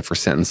for stiffer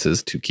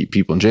sentences to keep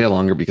people in jail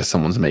longer because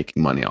someone's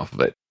making money off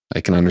of it. I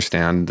can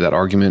understand that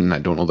argument, and I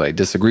don't know that I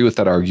disagree with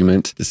that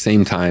argument. At the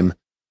same time,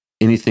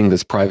 anything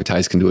that's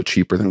privatized can do it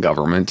cheaper than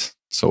government.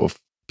 So if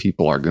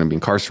people are going to be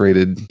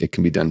incarcerated, it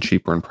can be done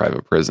cheaper in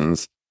private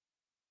prisons.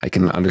 I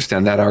can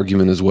understand that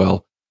argument as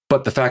well.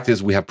 But the fact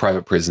is we have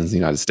private prisons in the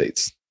United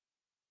States,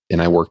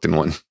 and I worked in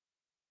one.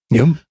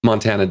 Yep.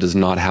 Montana does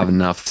not have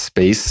enough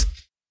space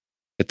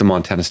at the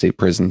Montana State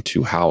Prison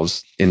to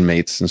house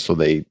inmates, and so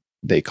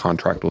they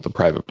contract with a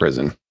private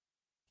prison.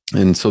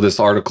 And so this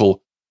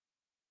article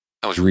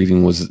I was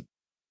reading was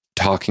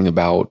talking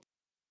about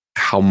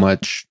how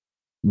much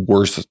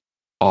worse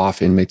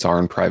off inmates are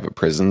in private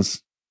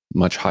prisons,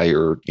 much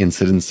higher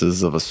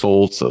incidences of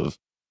assaults, of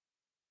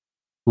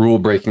rule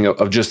breaking,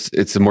 of just,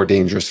 it's more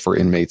dangerous for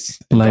inmates.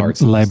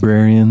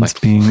 Librarians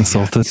being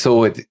assaulted.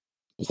 So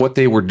what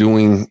they were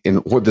doing, and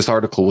what this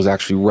article was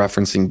actually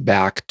referencing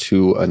back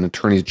to an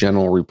Attorney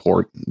General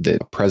report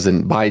that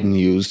President Biden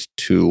used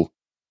to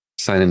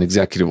sign an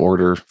executive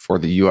order for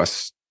the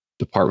U.S.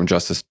 Department of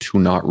Justice to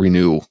not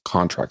renew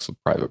contracts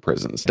with private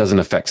prisons. It doesn't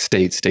affect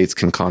states. States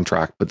can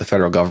contract, but the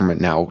federal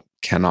government now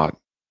cannot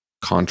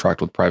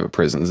contract with private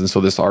prisons. And so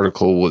this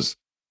article was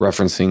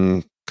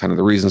referencing kind of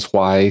the reasons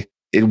why.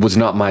 It was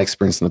not my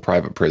experience in the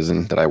private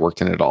prison that I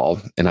worked in at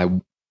all. And I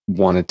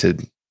wanted to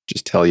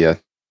just tell you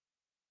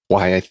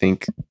why I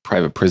think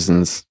private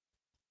prisons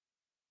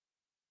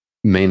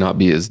may not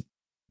be as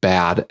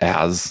bad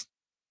as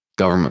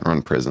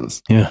government-run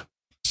prisons. Yeah.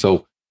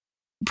 So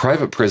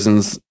private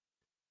prisons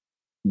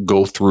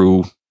go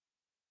through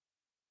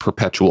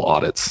perpetual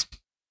audits,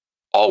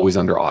 always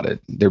under audit.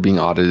 They're being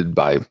audited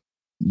by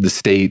the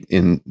state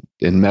in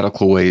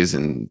medical ways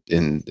and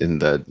in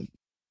the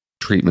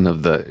treatment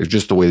of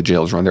just the way the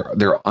jails run.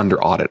 They're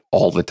under audit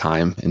all the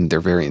time, and they're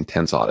very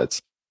intense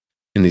audits.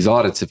 In these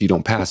audits, if you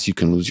don't pass, you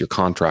can lose your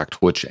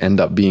contract, which end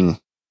up being,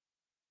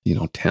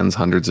 tens,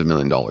 hundreds of $1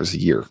 million a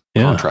year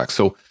contracts.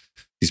 So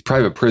these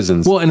private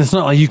prisons. Well, and it's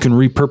not like you can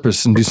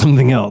repurpose and do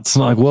something else. It's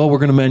not like, well, we're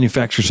going to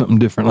manufacture something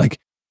different. Like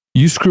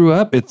you screw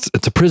up, it's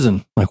a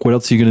prison. Like what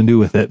else are you going to do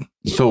with it?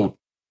 So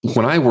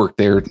when I worked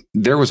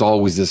there was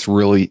always this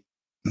really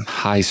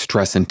high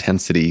stress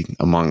intensity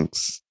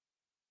amongst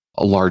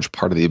a large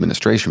part of the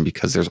administration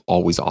because there's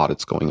always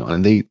audits going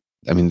on.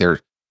 And they're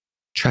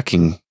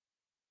checking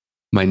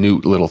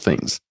minute little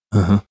things.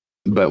 Uh-huh.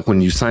 But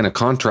when you sign a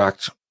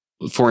contract,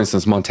 for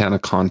instance, Montana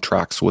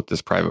contracts with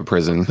this private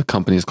prison. The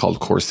company is called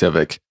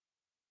CoreCivic.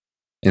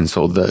 And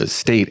so the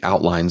state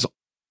outlines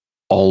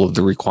all of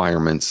the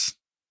requirements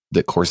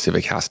that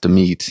CoreCivic has to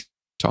meet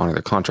to honor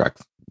the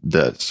contract.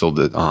 But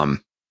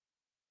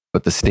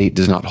the state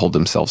does not hold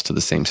themselves to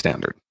the same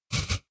standard.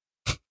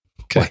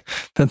 Okay.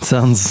 That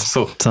sounds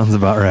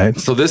about right.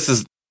 So this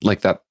is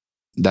like that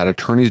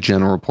Attorney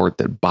General report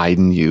that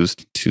Biden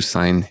used to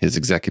sign his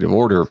executive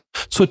order.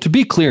 So to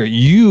be clear,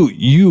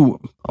 you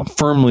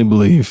firmly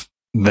believe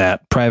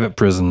that private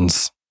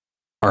prisons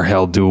are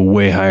held to a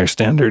way higher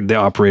standard. They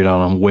operate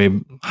on a way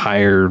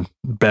higher,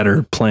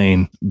 better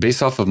plane.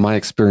 Based off of my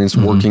experience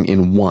working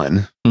in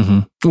one.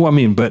 Mm-hmm.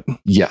 Well, but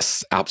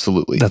yes,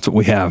 absolutely. That's what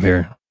we have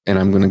here. And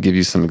I'm going to give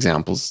you some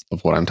examples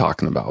of what I'm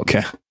talking about.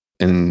 Okay.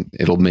 And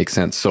it'll make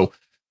sense. So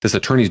this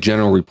Attorney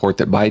General report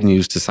that Biden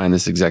used to sign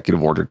this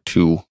executive order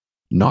to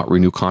not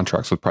renew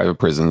contracts with private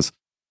prisons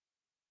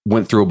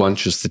went through a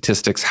bunch of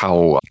statistics,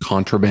 how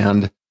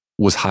contraband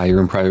was higher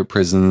in private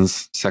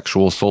prisons,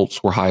 sexual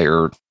assaults were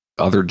higher,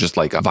 other just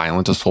like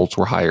violent assaults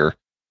were higher.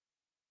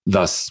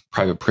 Thus,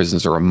 private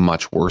prisons are a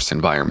much worse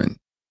environment.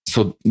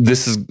 So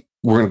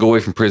we're going to go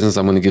away from prisons.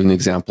 I'm going to give an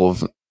example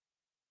of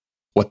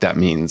what that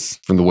means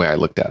from the way I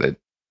looked at it.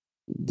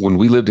 When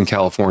we lived in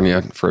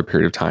California for a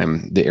period of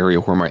time, the area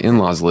where my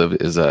in-laws live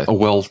is a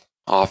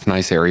well-off,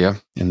 nice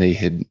area. And they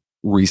had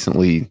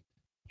recently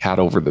had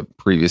over the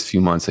previous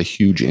few months a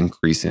huge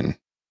increase in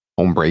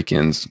home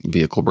break-ins,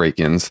 vehicle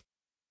break-ins.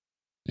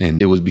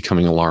 And it was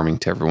becoming alarming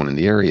to everyone in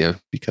the area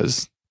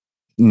because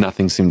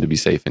nothing seemed to be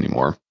safe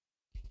anymore,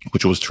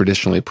 which was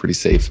traditionally a pretty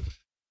safe,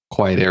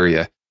 quiet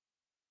area.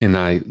 And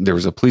there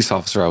was a police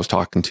officer I was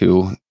talking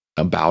to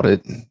about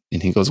it.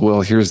 And he goes,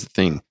 well, here's the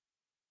thing.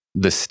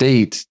 The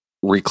state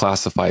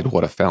reclassified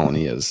what a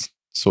felony is.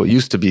 So it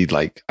used to be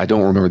like, I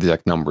don't remember the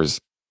exact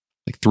numbers,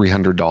 like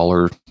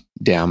 $300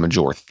 damage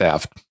or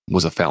theft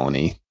was a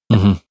felony.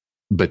 Mm-hmm.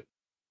 But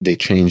they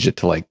changed it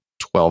to like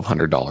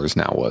 $1,200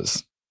 now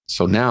was.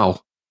 So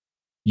now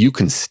you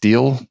can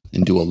steal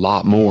and do a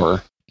lot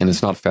more, and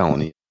it's not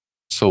felony.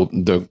 So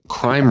the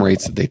crime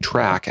rates that they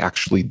track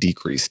actually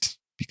decreased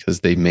because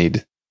they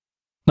made...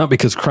 Not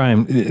because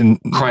crime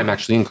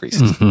actually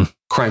increased. Mm-hmm.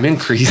 Crime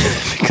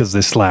increased. Because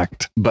they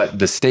slacked. But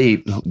the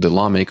state, the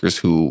lawmakers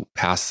who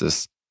passed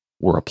this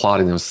were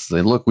applauding them,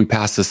 saying, look, we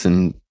passed this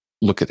and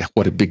look at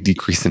what a big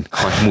decrease in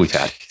crime we've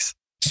had.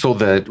 So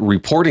the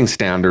reporting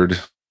standard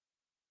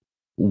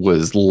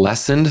was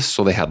lessened,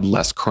 so they had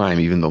less crime,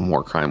 even though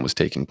more crime was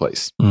taking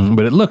place.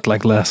 But it looked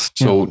like less.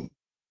 So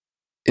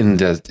in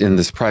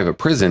this private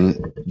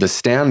prison, the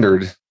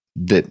standard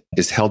that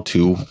is held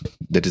to,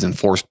 that is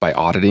enforced by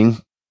auditing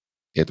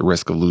at the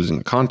risk of losing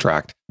the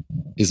contract,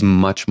 is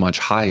much, much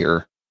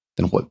higher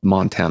than what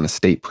Montana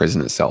State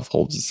Prison itself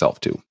holds itself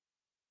to.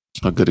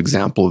 A good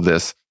example of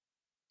this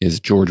is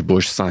George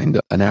Bush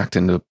signed an act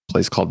in a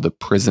place called the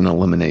Prison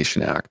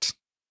Elimination Act,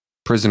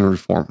 Prison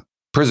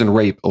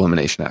Rape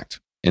Elimination Act.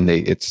 And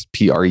it's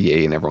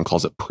PREA and everyone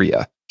calls it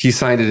PREA. He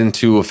signed it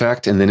into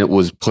effect and then it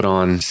was put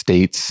on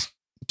states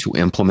to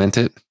implement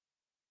it.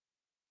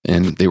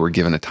 And they were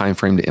given a time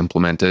frame to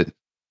implement it.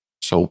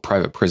 So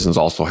private prisons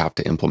also have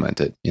to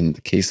implement it. In the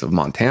case of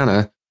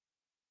Montana,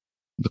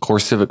 the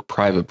CoreCivic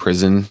private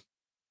prison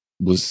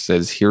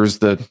says, here's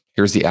the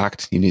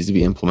act, it needs to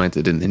be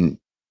implemented, and then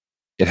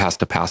it has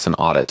to pass an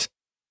audit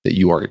that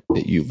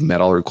you've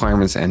met all the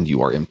requirements and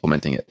you are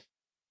implementing it.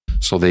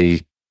 So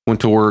they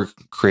went to work,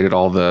 created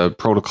all the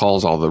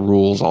protocols, all the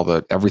rules,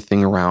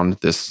 everything around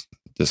this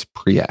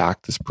PREA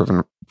Act, this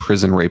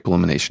Prison Rape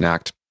Elimination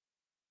Act.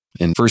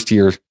 And first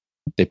year,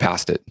 they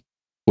passed it,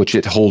 which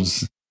it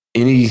holds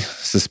any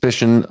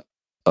suspicion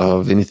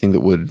of anything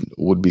that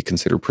would be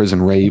considered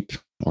prison rape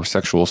or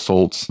sexual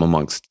assaults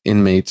amongst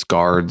inmates,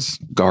 guard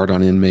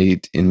on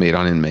inmate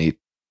on inmate,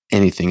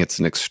 anything. It's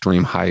an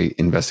extreme high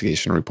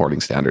investigation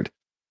reporting standard.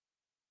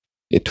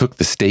 It took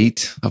the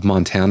state of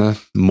Montana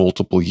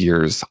multiple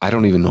years. I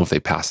don't even know if they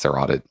passed their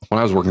audit. When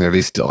I was working there,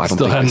 they still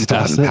hadn't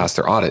passed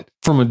their audit.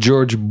 From a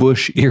George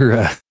Bush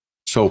era.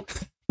 So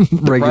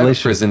the private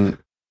prison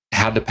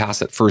had to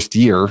pass it first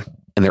year,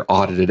 and they're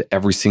audited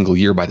every single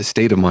year by the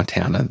state of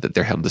Montana that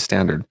they're held to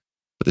standard.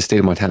 But the state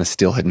of Montana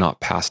still had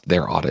not passed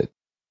their audit,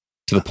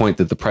 to the point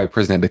that the private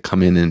prison had to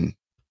come in and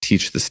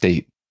teach the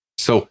state.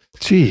 So,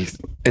 geez.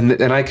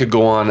 And I could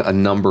go on a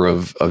number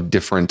of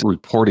different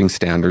reporting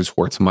standards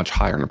where it's much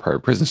higher in a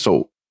private prison.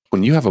 So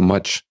when you have a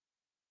much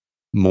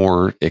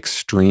more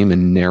extreme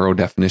and narrow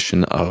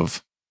definition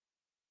of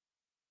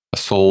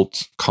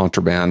assault,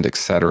 contraband,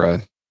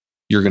 etc.,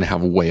 you're going to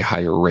have way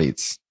higher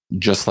rates.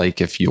 Just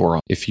like if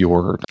your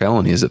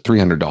felony is at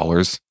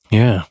 $300,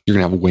 yeah, you're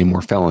going to have way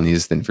more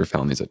felonies than if your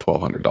felony is at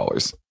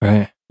 $1,200.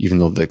 Right. Even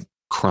though the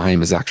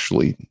crime is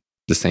actually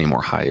the same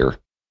or higher.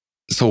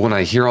 So when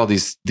I hear all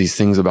these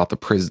things about the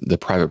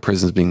private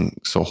prisons being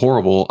so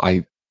horrible,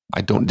 I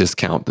don't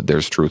discount that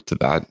there's truth to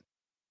that.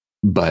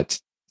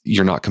 But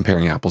you're not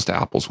comparing apples to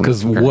apples.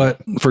 Because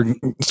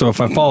so if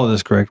I follow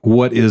this correct,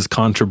 what is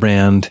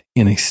contraband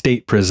in a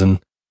state prison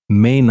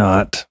may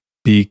not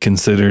be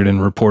considered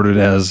and reported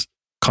as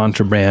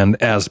contraband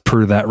as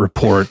per that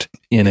report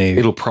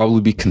it'll probably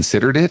be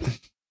considered it,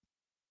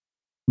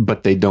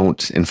 but they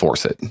don't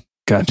enforce it.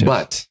 Gotcha.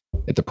 But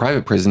at the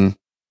private prison,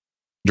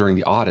 during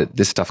the audit,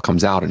 this stuff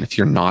comes out. And if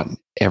you're not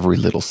every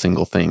little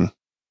single thing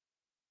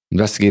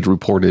investigated,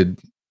 reported,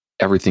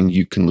 everything,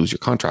 you can lose your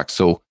contract.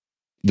 So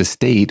the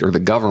state or the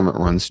government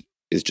runs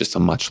is just a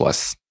much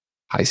less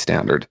high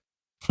standard.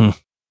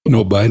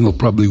 Biden will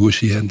probably wish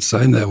he hadn't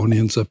signed that when he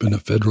ends up in a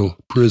federal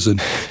prison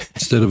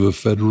instead of a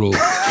private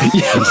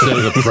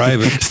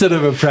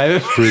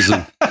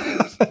prison.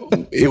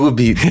 It would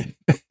be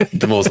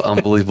the most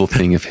unbelievable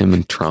thing if him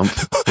and Trump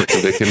were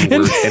convicted and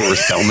were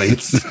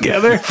cellmates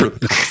together.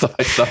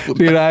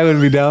 Dude, I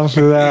would be down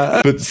for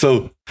that. But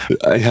so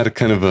I had a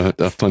kind of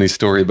a funny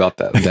story about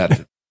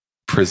that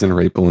Prison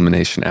Rape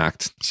Elimination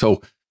Act.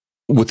 So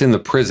within the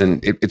prison,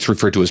 it's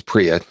referred to as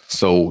PREA.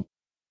 So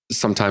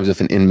sometimes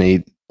if an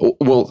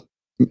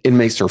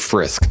inmates are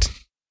frisked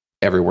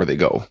everywhere they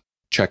go,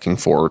 checking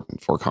for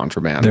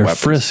contraband. They're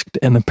weapons. Frisked,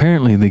 and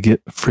apparently they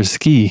get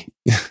frisky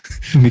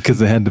because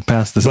they had to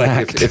pass this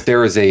act. If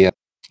there is an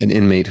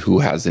inmate who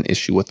has an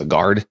issue with the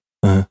guard,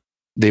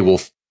 they will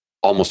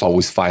almost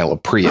always file a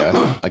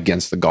PREA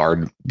against the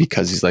guard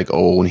because he's like,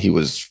 oh, when he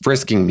was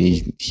frisking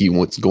me, he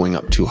was going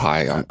up too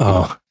high.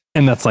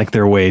 And that's like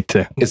their way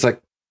to...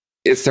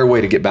 It's their way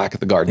to get back at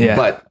the guard. Yeah.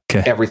 But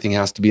Okay. Everything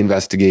has to be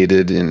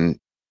investigated. And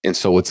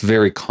so it's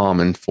very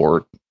common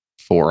for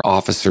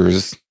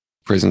officers,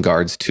 prison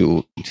guards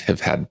to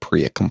have had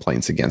PREA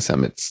complaints against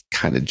them. It's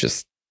kind of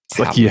just... It's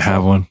like you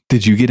have one.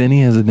 Did you get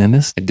any as a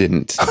dentist? I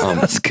didn't.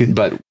 That's good.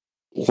 But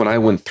when I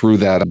went through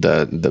that,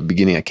 the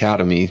beginning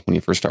academy, when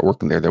you first start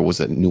working there was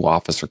a new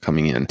officer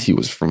coming in. He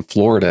was from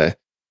Florida.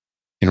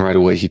 And right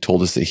away, he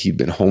told us that he'd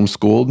been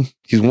homeschooled.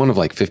 He's one of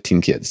like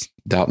 15 kids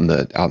out in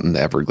the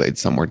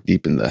Everglades, somewhere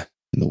deep in the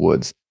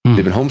woods.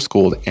 They've been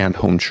homeschooled and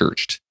home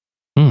churched.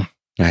 And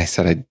I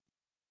said,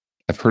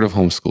 I've heard of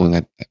homeschooling.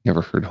 I've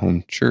never heard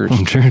home church.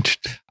 Home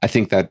churched. I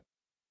think that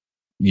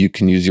you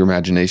can use your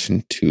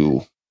imagination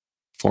to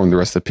form the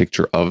rest of the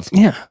picture of,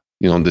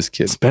 this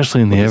kid.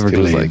 Especially in the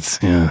Everglades.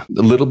 A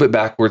little bit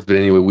backwards, but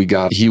anyway,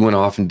 he went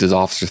off and did his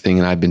officer thing,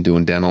 and I'd been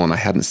doing dental, and I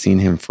hadn't seen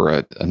him for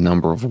a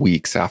number of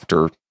weeks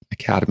after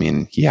academy,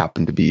 and he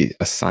happened to be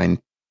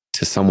assigned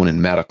to someone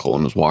in medical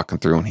and was walking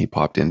through, and he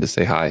popped in to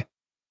say hi.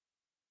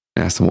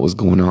 I asked him what was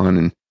going on,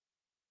 and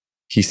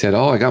he said,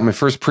 I got my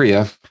first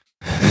PREA.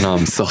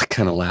 And so I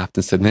kind of laughed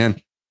and said,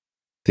 man,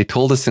 they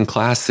told us in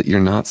class that you're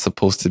not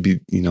supposed to be,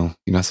 you're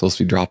not supposed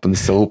to be dropping the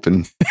soap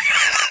and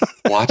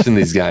watching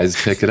these guys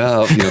pick it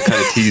up, kind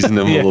of teasing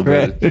them a little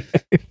bit.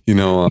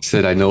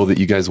 Said, I know that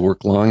you guys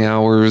work long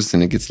hours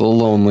and it gets a little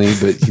lonely,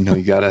 but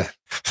you got to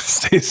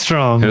stay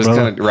strong. I was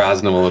kind of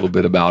razzing him a little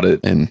bit about it.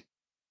 And,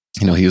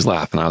 he was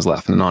laughing. I was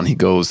laughing, and on he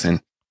goes.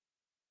 And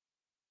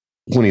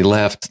when he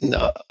left,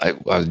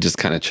 I just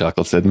kind of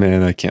chuckled, said,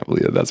 man, I can't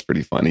believe it. That's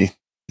pretty funny.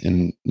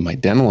 And my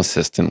dental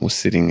assistant was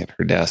sitting at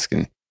her desk,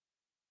 and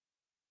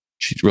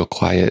she's real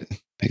quiet.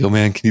 I go,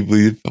 man, can you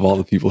believe of all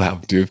the people that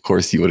happened to? Of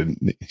course you would.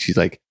 She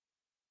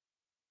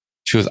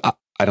goes,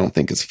 I don't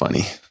think it's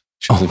funny.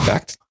 She goes,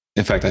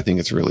 in fact, I think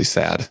it's really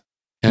sad.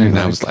 And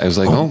I was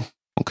like, oh,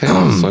 okay.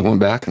 So I went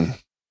back and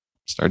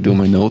started doing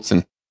my notes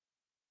and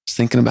was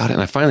thinking about it.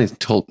 And I finally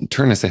turned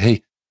and I said,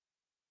 hey,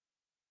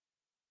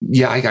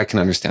 yeah, I can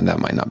understand that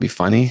might not be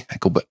funny. I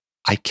go, but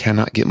I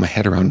cannot get my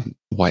head around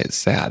why it's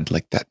sad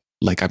like that.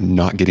 Like, I'm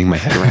not getting my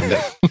head around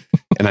it.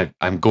 And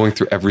I'm going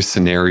through every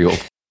scenario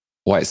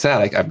why it's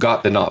sad. I've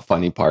got the not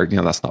funny part.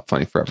 That's not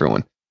funny for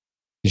everyone.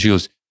 And she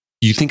goes,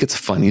 you think it's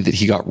funny that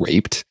he got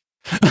raped?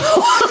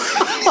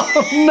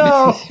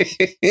 No.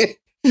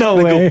 No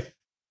way.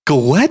 Go,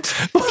 what?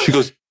 She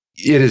goes,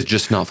 it is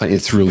just not funny.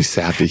 It's really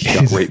sad that he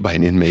got raped by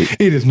an inmate.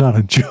 It is not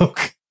a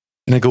joke.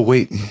 And I go,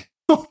 wait,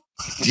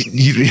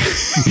 you're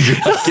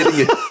not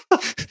getting it.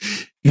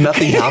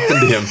 Nothing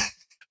happened to him.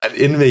 An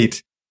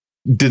inmate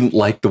didn't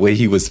like the way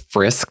he was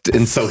frisked,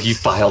 and so he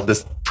filed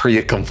this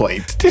PREA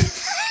complaint.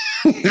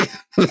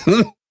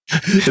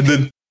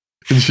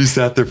 And she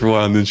sat there for a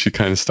while, and then she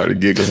kind of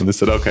started giggling and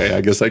said, okay, I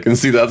guess I can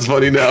see that's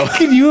funny now.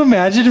 Can you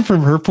imagine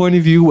from her point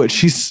of view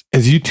as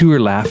you two are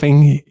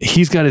laughing,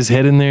 he's got his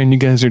head in there and you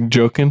guys are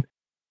joking,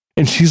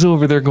 and she's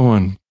over there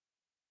going,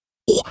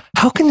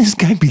 how can this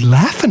guy be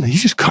laughing? He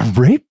just got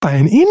raped by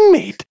an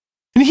inmate.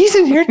 And he's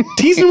in here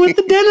teasing with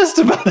the dentist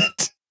about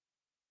it.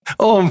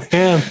 Oh,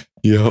 man.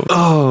 Yep.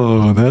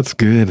 Oh, that's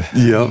good.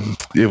 Yep.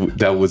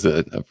 That was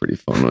a pretty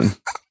fun one.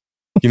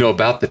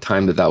 About the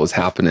time that was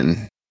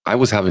happening, I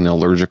was having an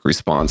allergic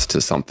response to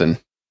something.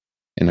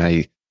 And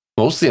I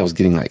was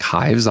getting like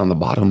hives on the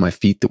bottom of my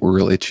feet that were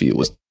real itchy. It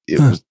was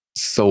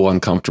so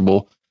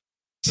uncomfortable.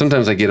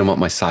 Sometimes I get them up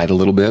my side a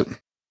little bit. And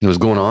it was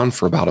going on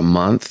for about a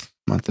month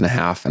and a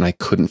half. And I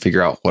couldn't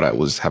figure out what I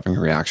was having a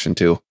reaction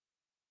to.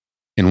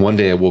 And one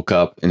day I woke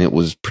up and it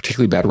was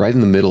particularly bad right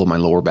in the middle of my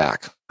lower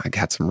back. I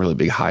had some really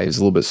big hives, a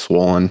little bit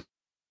swollen,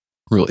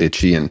 real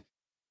itchy, and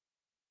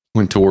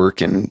went to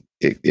work, and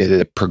it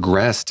had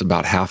progressed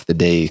about half the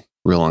day,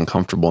 real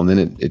uncomfortable. And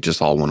then it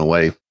just all went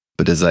away.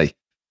 But as I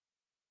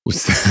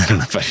was, I don't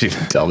know if I should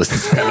even tell this,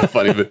 is kind of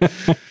funny, but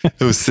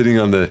I was sitting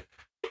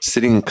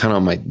kind of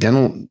on my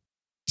dental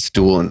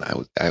stool, and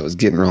I was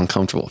getting real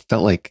uncomfortable. It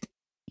felt like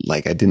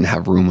I didn't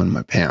have room in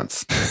my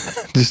pants.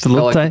 Just a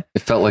little tight.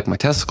 It felt like my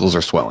testicles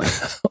are swelling.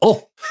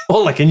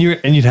 And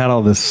you'd had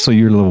all this, so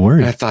you're a little worried.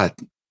 And I thought,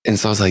 and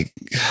so I was like,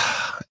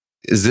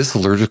 is this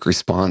allergic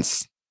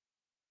response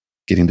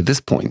getting to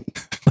this point?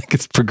 Like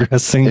it's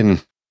progressing.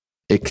 And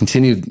it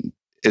continued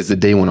as the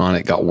day went on.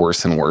 It got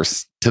worse and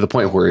worse to the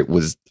point where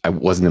I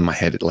wasn't in my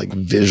head. It like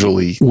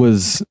visually.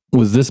 Was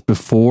this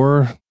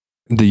before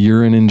the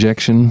urine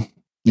injection?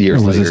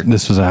 Years later.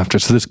 This was after.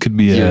 So this could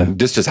be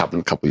this just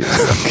happened a couple years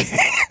ago.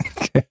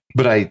 Okay.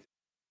 But I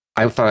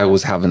thought I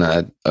was having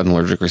an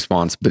allergic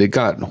response, but it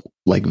got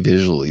like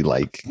visually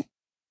like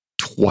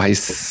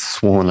twice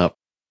swollen up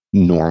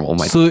normal.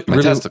 My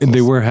testicles.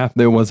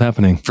 They was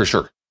happening. For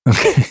sure.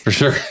 Okay. For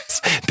sure.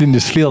 Didn't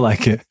just feel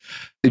like it.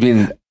 I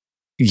mean,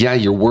 yeah,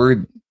 you're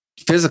worried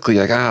physically,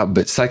 like,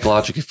 but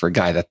psychologically for a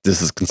guy that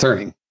this is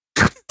concerning.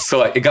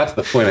 So it got to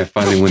the point I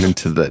finally went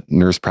into the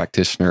nurse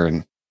practitioner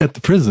and at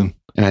the prison.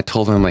 And I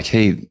told him, like,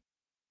 hey,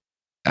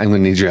 I'm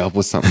going to need your help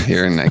with something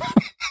here. And I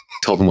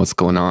told him what's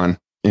going on.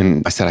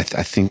 And I said,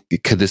 I think,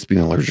 could this be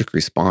an allergic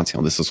response?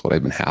 This is what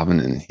I've been having.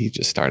 And he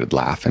just started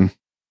laughing.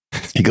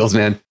 He goes,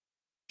 man,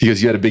 He goes,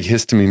 you had a big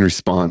histamine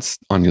response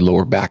on your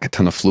lower back, a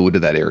ton of fluid to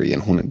that area.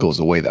 And when it goes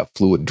away, that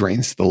fluid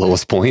drains to the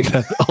lowest point.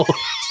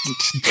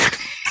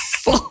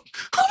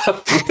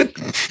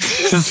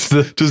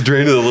 Just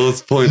drain to the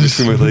lowest point. Just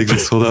see my legs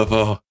and swelled up.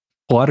 Oh,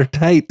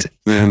 watertight.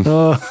 Man.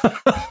 Oh.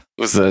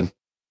 Was a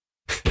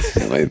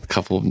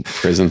couple of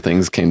prison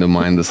things came to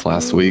mind this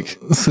last week.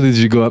 So did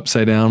you go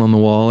upside down on the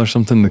wall or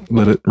something to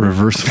let it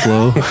reverse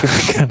flow?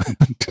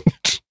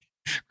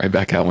 Right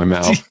back out my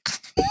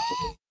mouth.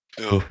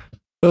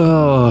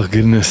 Oh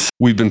goodness.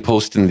 We've been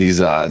posting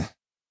these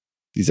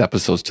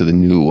episodes to the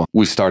new.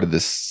 We started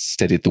this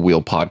Steady at the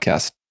Wheel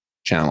podcast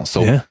channel.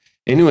 So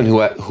anyone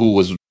who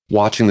was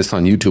watching this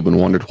on YouTube and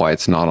wondered why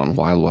it's not on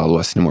Wild Wild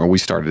West anymore, we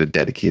started a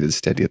dedicated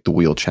Steady at the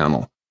Wheel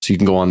channel. So you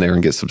can go on there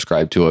and get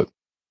subscribed to it.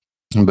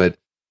 But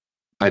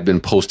I've been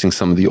posting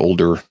some of the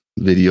older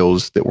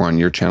videos that were on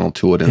your channel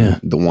to it. And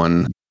the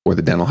one where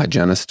the dental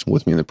hygienist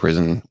with me in the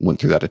prison went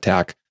through that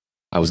attack.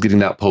 I was getting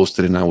that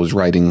posted and I was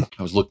looking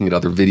at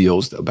other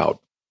videos about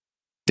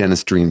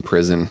dentistry in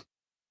prison.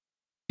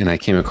 And I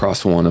came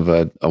across one of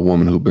a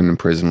woman who'd been in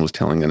prison, was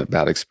telling a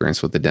bad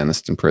experience with the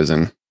dentist in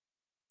prison.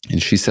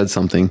 And she said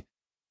something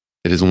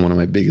that is one of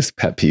my biggest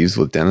pet peeves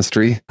with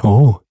dentistry.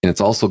 Oh. And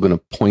it's also going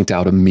to point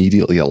out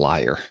immediately a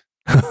liar.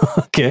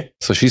 Okay.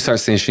 So she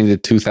starts saying she needed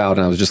a tooth out,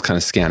 and I was just kind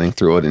of scanning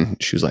through it.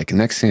 And she was like,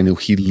 next thing I knew,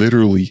 he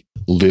literally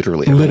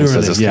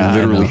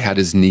had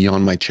his knee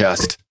on my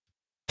chest,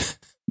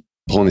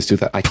 pulling his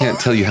tooth out. I can't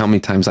tell you how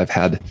many times I've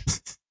had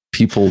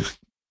people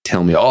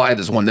tell me, I had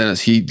this one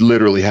dentist, he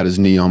literally had his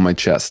knee on my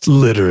chest.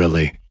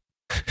 Literally.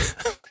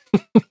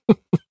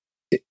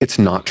 It's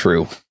not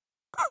true.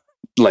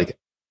 Like,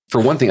 for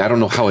one thing, I don't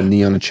know how a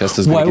knee on a chest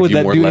is going to give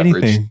you more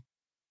leverage. Anything?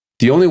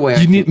 The only way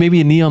you need maybe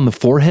a knee on the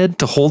forehead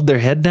to hold their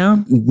head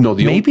down. No,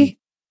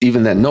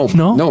 even that. No.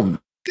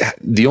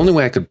 The only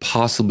way I could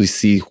possibly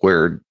see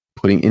where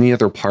putting any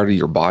other part of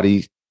your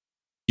body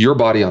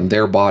on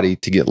their body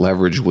to get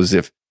leverage was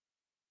if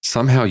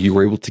somehow you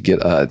were able to get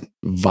a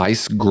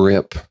vice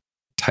grip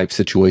type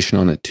situation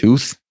on a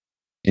tooth,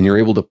 and you're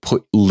able to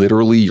put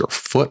literally your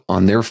foot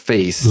on their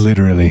face,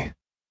 literally,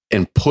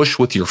 and push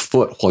with your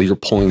foot while you're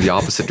pulling the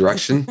opposite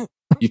direction.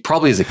 You've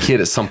probably as a kid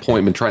at some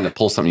point been trying to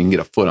pull something, you can get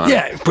a foot on it.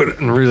 Yeah, put it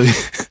in really.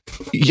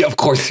 Yeah, of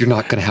course you're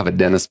not going to have a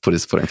dentist put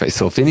his foot on your face.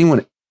 So if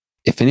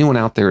anyone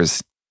out there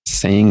is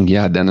saying,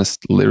 yeah,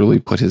 dentist literally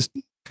put his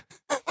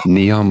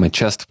knee on my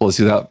chest to pull his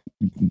tooth out,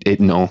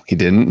 no, he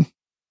didn't.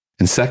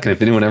 And second,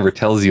 if anyone ever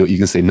tells you, you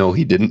can say, no,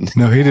 he didn't.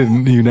 No, he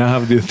didn't. You now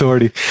have the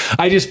authority.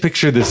 I just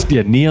picture this,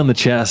 knee on the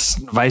chest,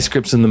 vice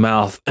grips in the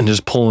mouth, and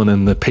just pulling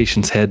in the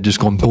patient's head, just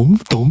going, boom,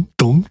 boom,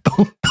 boom,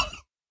 boom.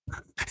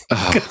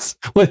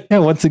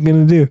 What's it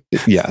going to do?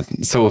 Yeah.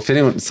 So if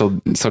anyone, so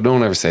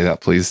don't ever say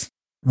that, please.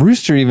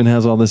 Rooster even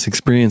has all this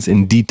experience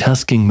in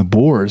detusking the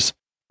boars.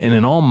 And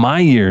in all my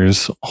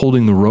years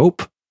holding the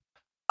rope,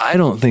 I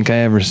don't think I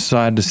ever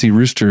saw to see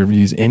Rooster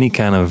use any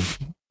kind of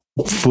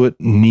foot,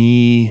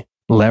 knee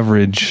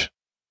leverage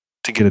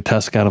to get a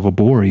tusk out of a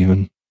boar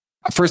even.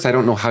 First, I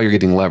don't know how you're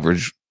getting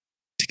leverage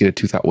to get a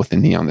tooth out with a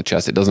knee on the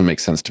chest. It doesn't make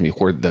sense to me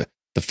where the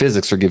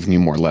physics are giving you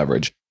more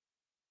leverage.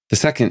 The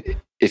second,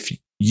 if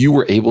you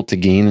were able to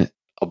gain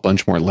a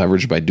bunch more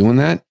leverage by doing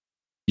that,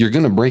 you're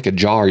going to break a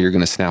jaw or you're going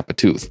to snap a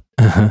tooth.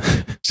 Uh-huh.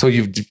 So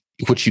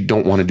which you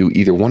don't want to do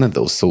either one of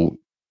those. So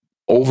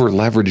over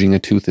leveraging a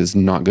tooth is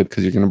not good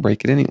because you're going to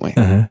break it anyway.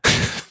 Uh-huh.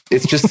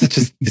 It's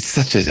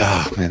such a,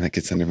 oh man, that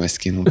gets under my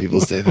skin when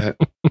people say that.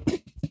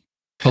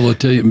 I'll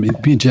tell you, me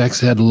and Jax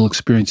had a little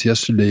experience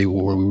yesterday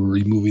where we were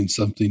removing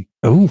something.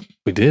 Oh,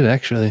 we did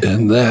actually.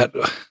 And that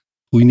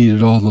we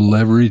needed all the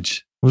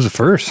leverage. It was a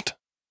first.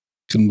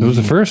 It was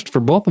a first for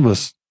both of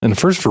us. And a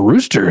first for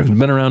Rooster, who's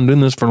been around doing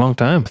this for a long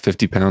time.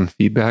 50-pound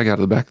feed bag out of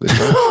the back of the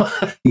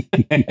truck. You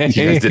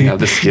guys didn't have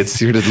the skid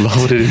steer to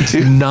load it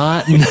into?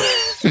 Not.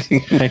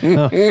 I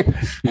know.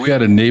 We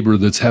had a neighbor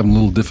that's having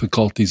little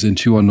difficulties, and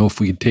she wanted to know if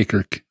we could take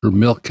her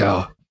milk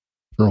cow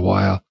for a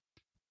while.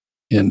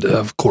 And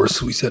of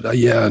course, we said,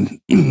 yeah.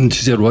 And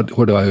she said, what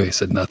do I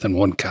said, nothing.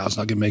 One cow's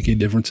not going to make any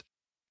difference.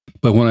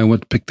 But when I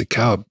went to pick the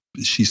cow,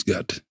 she's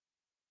got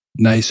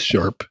nice,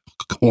 sharp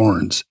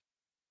horns.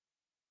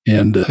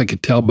 And I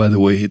could tell by the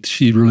way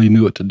she really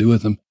knew what to do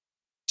with them.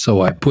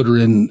 So I put her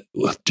in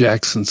with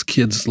Jackson's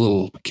kids'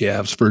 little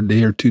calves for a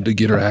day or two to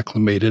get her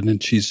acclimated.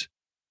 And she's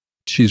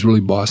really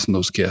bossing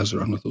those calves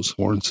around with those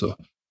horns. So,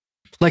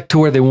 like to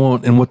where they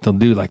won't, and what they'll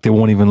do, like they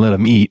won't even let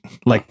them eat.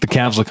 Like the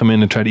calves will come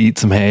in and try to eat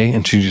some hay,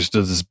 and she just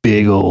does this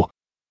big old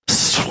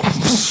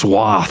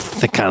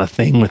swath kind of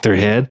thing with her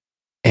head,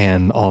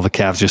 and all the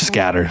calves just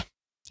scatter.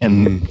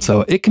 And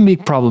so it can be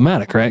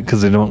problematic, right?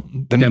 Because they're not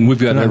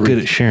good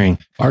at sharing.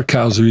 Our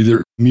cows are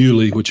either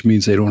muley, which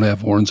means they don't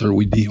have horns, or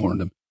we dehorn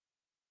them.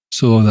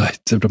 So I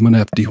said, I'm going to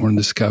have to dehorn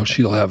this cow.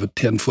 She'll have a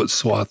 10-foot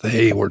swath of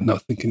hay where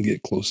nothing can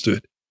get close to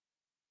it.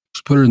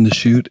 Let's put her in the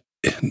chute,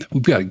 and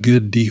we've got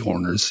good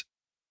dehorners.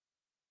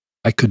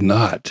 I could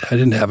not. I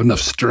didn't have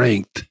enough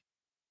strength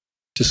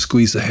to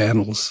squeeze the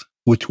handles.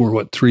 which were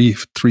what, 3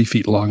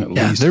 feet long at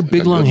least. They're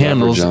big, long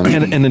handles.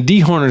 And a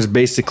dehorner is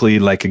basically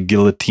like a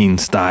guillotine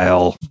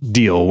style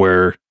deal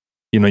where,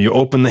 you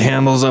open the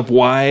handles up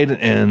wide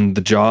and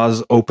the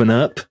jaws open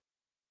up.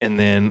 And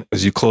then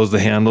as you close the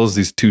handles,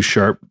 these 2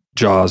 sharp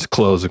jaws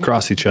close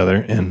across each other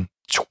and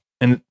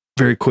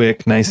very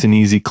quick, nice and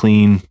easy,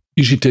 clean.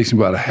 Usually takes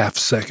about a half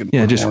second.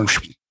 Yeah, just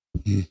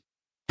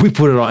we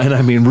put it on. And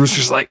I mean,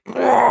 Rooster's like,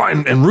 oh,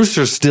 and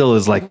Rooster still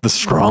is like the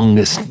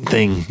strongest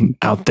thing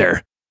out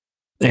there.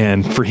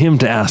 And for him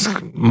to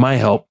ask my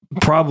help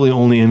probably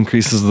only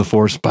increases the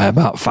force by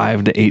about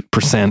 5 to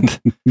 8%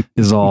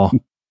 is all.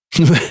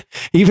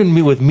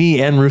 Even with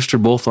me and Rooster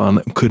both on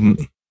it,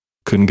 couldn't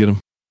get him.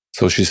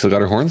 So she still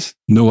got her horns?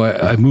 No,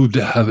 I moved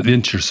to have an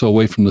inch or so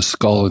away from the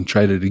skull and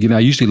tried it again. I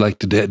usually like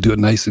to do it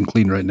nice and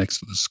clean right next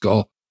to the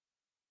skull.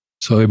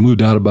 So I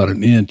moved out about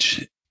an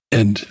inch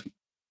and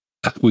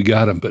we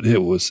got him, but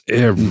it was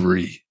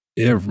every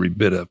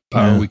bit of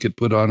power we could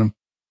put on him.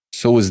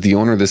 So is the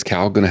owner of this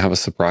cow going to have a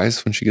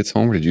surprise when she gets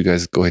home, or did you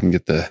guys go ahead and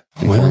get the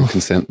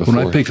consent before?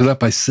 When I picked it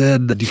up, I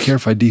said, do you care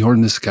if I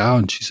dehorn this cow?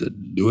 And she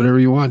said, do whatever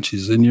you want.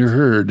 She's in your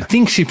herd. I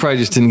think she probably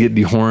just didn't get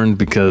dehorned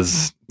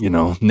because,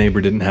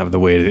 neighbor didn't have the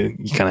way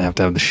to, you kind of have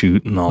to have the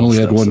chute and all Only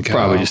that had stuff. one so cow.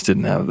 Probably just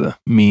didn't have the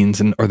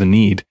means or the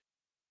need.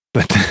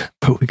 But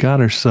we got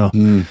her. So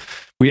and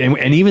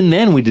even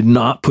then we did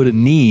not put a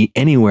knee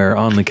anywhere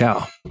on the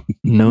cow.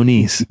 No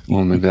knees.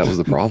 Well, maybe that was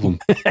the problem.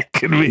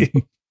 Could be.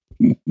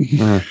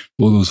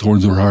 Well, those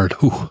horns were hard.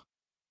 Whew.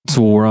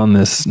 So we're on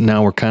this.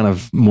 Now we're kind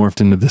of morphed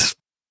into this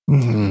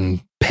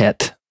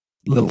pet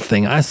little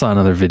thing. I saw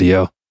another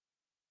video.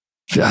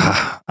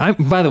 By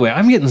the way,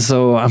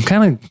 I'm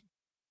kind of,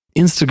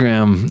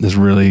 Instagram is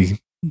really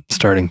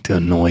starting to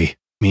annoy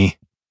me.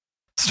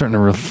 It's starting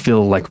to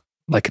feel like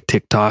a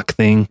TikTok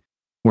thing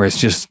where it's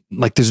just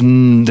like, there's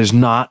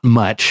not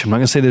much. I'm not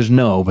going to say there's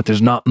but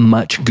there's not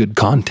much good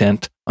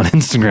content on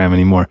Instagram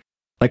anymore.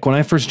 Like when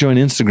I first joined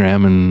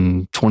Instagram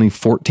in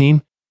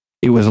 2014,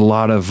 it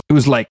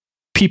was like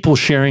people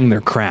sharing their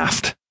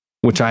craft,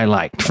 which I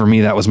liked. For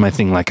me, that was my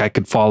thing. Like I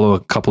could follow a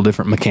couple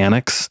different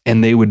mechanics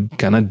and they would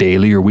kind of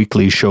daily or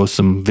weekly show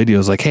some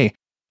videos like, hey,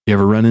 you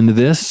ever run into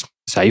this?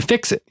 It's how you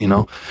fix it,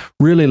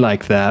 really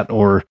like that.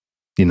 Or,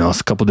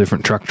 a couple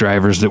different truck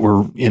drivers that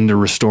were into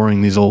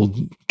restoring these old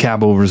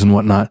cab overs and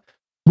whatnot.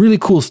 Really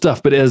cool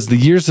stuff. But as the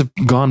years have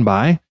gone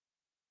by,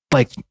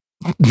 like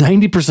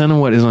 90% of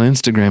what is on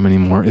Instagram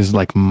anymore is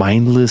like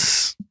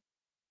mindless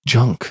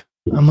junk.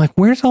 I'm like,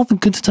 where's all the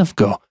good stuff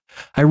go?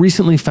 I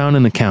recently found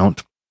an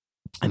account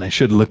and I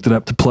should have looked it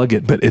up to plug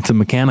it, but it's a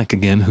mechanic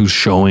again who's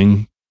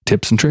showing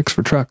tips and tricks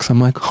for trucks.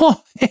 I'm like,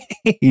 oh,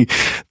 hey,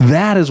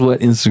 that is what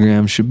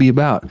Instagram should be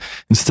about.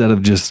 Instead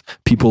of just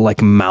people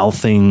like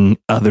mouthing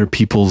other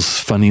people's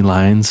funny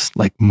lines,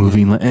 like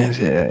moving.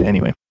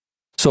 Anyway,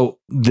 so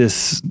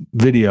this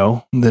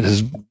video that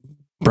has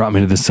brought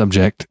me to this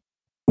subject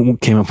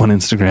came up on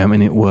Instagram,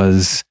 and it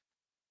was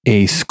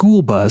a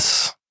school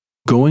bus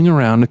going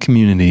around a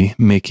community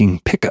making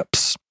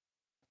pickups.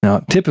 Now,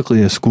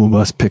 typically a school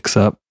bus picks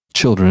up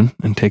children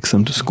and takes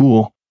them to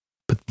school,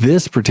 but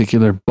this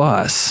particular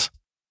bus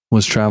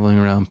was traveling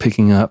around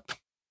picking up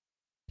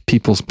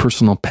people's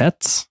personal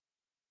pets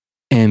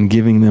and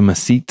giving them a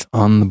seat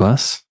on the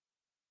bus.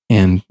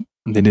 And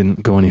they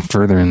didn't go any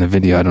further in the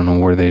video. I don't know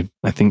where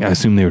I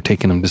assume they were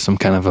taking them to some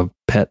kind of a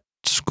pet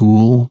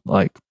school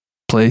like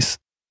place.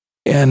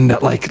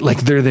 And like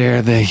they're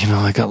there, they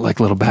got like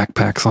little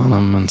backpacks on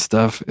them and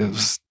stuff. It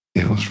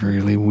was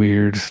really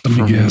weird. Let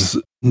me guess,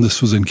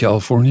 this was in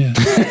California.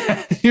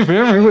 You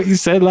remember what you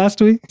said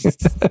last week?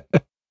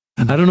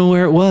 I don't know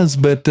where it was,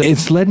 but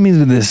it's led me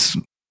to this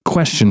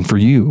question for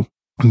you,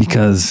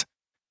 because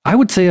I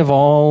would say of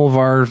all of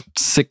our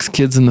 6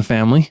 kids in the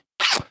family,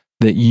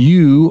 that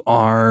you're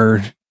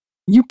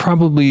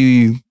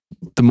probably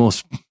the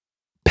most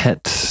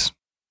pet.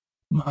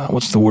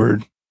 What's the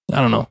word? I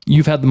don't know.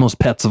 You've had the most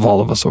pets of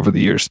all of us over the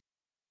years.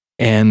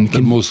 And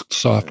the most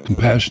soft,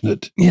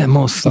 compassionate. Yeah,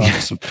 most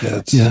thoughts of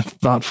pets. Yeah,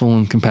 thoughtful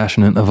and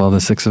compassionate of all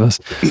the 6 of us.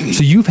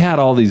 So you've had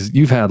a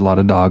lot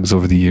of dogs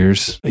over the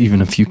years,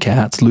 even a few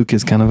cats. Luke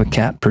is kind of a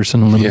cat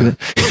person a little bit.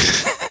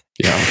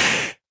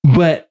 Yeah.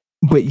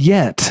 But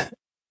yet,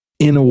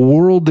 in a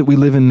world that we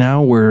live in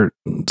now where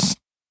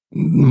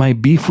my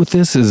beef with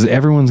this is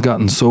everyone's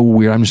gotten so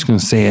weird. I'm just going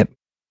to say it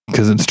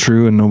because it's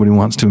true and nobody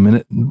wants to admit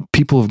it.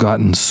 People have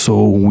gotten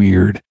so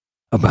weird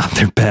about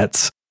their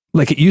pets.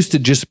 Like it used to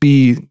just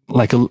be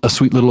like a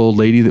sweet little old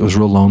lady that was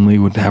real lonely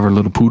would have her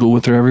little poodle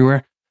with her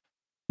everywhere.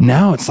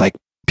 Now it's like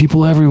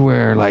people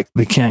everywhere, like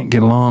they can't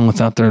get along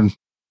without their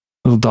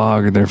little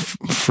dog or their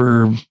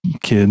fur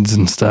kids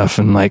and stuff.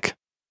 And like,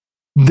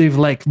 they've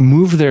like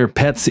moved their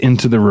pets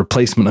into the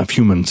replacement of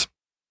humans.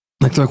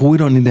 Like they're like, well, we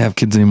don't need to have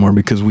kids anymore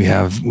because we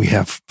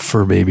have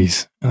fur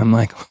babies. And I'm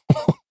like,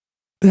 oh,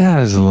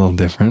 that is a little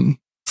different.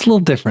 It's a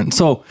little different.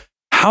 So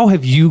how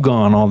have you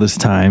gone all this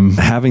time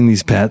having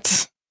these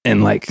pets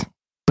and like,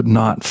 but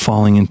not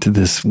falling into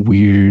this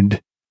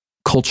weird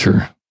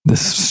culture,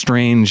 this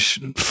strange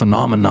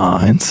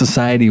phenomena in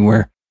society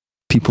where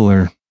people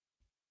are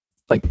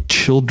like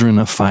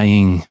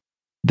childrenifying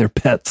their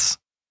pets?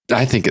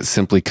 I think it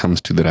simply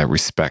comes to that I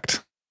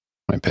respect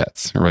my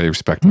pets, or I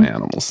respect my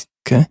animals.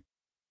 Okay.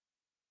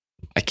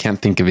 I can't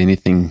think of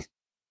anything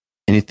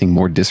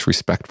more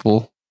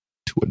disrespectful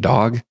to a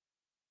dog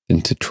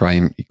than to try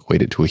and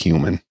equate it to a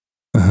human.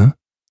 Uh-huh.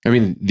 I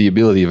mean, the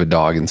ability of a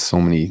dog in so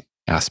many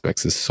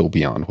aspects is so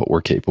beyond what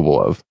we're capable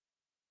of.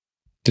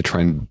 To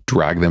try and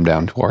drag them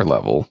down to our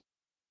level,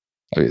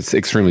 I mean, it's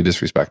extremely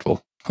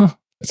disrespectful. Huh.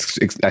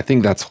 I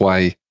think that's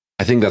why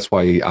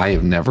I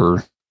have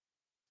never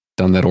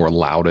done that or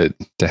allowed it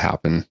to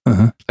happen.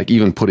 Uh-huh. Like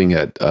even putting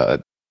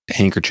a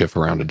handkerchief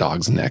around a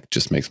dog's neck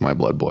just makes my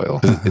blood boil.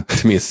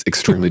 To me, it's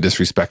extremely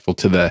disrespectful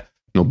to the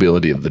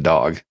nobility of the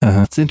dog.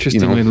 It's an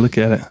interesting way to look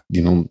at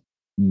it.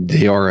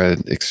 They are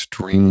an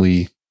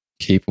extremely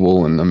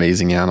capable and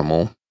amazing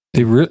animal.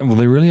 They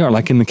really are.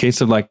 Like in the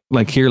case of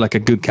like here, like a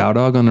good cow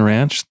dog on the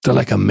ranch, they're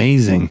like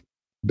amazing.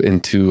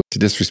 And to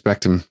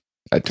disrespect him,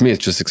 to me,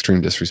 it's just extreme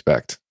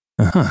disrespect.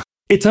 Uh-huh.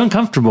 It's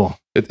uncomfortable.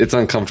 It's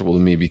uncomfortable to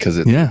me because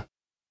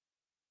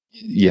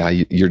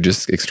you're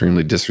just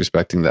extremely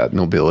disrespecting that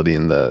nobility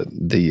and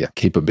the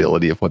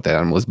capability of what that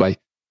animal is by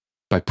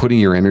putting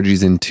your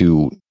energies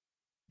into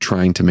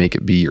trying to make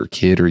it be your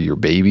kid or your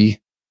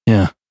baby.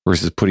 Yeah.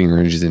 Versus putting your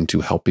energies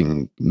into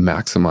helping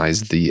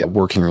maximize the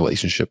working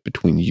relationship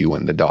between you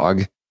and the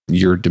dog.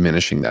 You're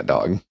diminishing that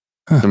dog.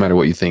 No matter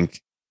what you think,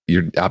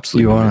 you're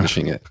absolutely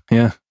diminishing it.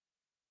 Yeah.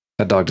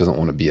 That dog doesn't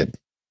want to be a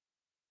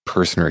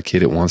person or a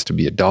kid. It wants to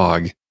be a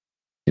dog.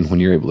 And when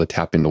you're able to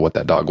tap into what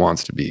that dog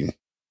wants to be,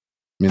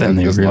 I mean,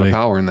 there's a lot of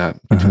power in that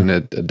between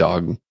a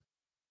dog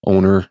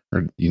owner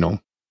or,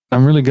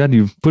 I'm really glad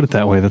you put it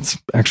that way. That's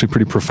actually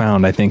pretty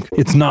profound. I think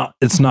it's not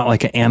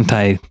like an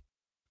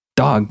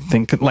anti-dog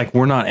thing. Like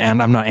I'm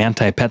not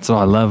anti-pets at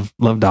all. I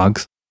love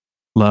dogs.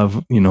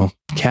 Love,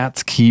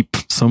 cats keep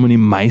so many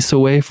mice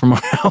away from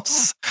our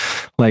house.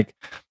 Like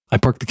I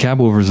park the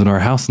cab overs at our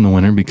house in the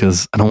winter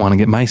because I don't want to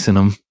get mice in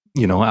them.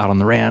 Out on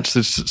the ranch,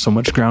 there's so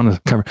much ground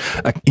to cover.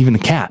 Even a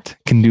cat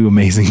can do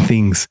amazing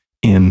things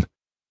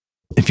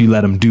if you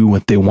let them do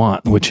what they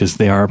want, which is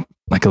they are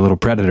like a little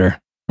predator,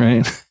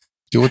 right?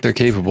 Do what they're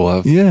capable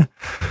of. Yeah.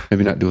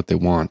 Maybe not do what they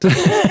want.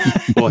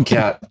 Well, a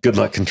cat, good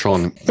luck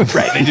controlling.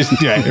 Right. They just,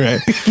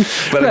 right.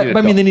 But right,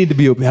 I mean, they need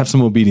to have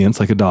some obedience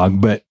like a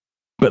dog, but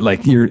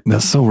like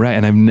that's so right.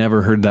 And I've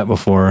never heard that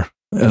before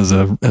as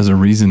a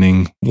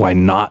reasoning why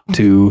not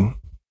to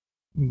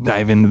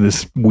dive into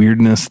this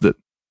weirdness that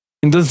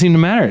it doesn't seem to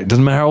matter. It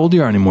doesn't matter how old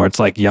you are anymore. It's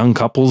like young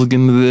couples get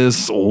into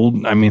this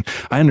old. I mean,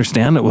 I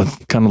understand it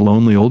with kind of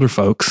lonely older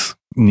folks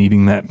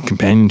needing that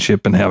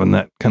companionship and having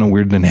that kind of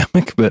weird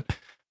dynamic, but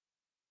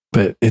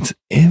it's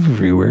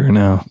everywhere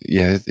now.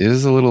 Yeah, it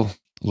is a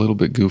little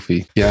bit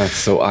goofy. Yeah.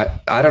 So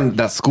I don't,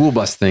 that school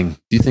bus thing,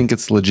 do you think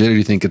it's legit or do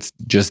you think it's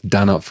just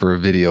done up for a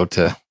video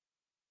to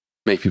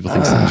make people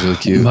think something's really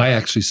cute? I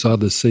actually saw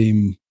the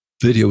same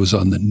video was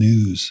on the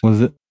news. Was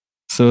it?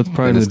 So it's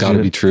probably it's got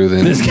to be true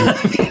then. It's got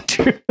to be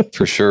true.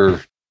 For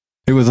sure.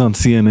 It was on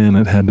CNN.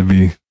 It had to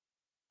be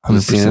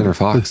 100%. CNN or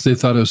Fox. They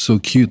thought it was so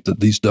cute that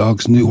these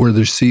dogs knew where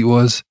their seat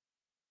was.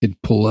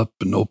 He'd pull up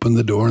and open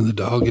the door and the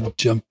dog would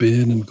jump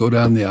in and go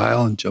down the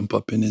aisle and jump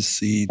up in his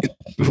seat.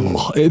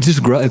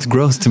 It's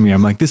gross to me.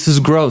 I'm like, this is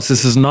gross.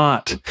 This is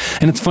not.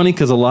 And it's funny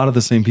because a lot of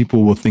the same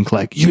people will think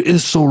like, it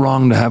is so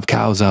wrong to have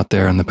cows out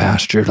there in the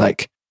pasture.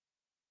 Like,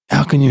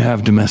 how can you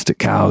have domestic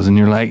cows? And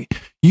you're like,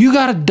 you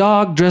got a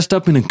dog dressed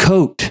up in a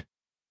coat,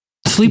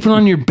 sleeping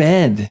on your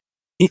bed,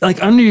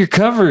 like under your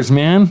covers,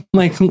 man.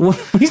 Like, what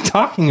are you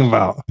talking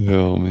about?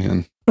 Oh,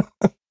 man.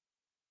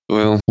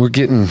 Well, we're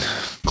getting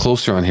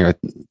closer on here.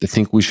 I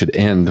think we should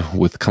end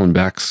with coming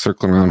back,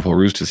 circling around while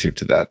Rooster's here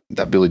to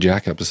that Billy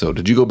Jack episode.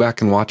 Did you go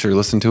back and watch or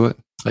listen to it?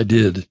 I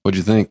did. What'd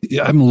you think?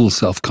 Yeah, I'm a little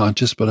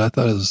self-conscious, but I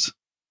thought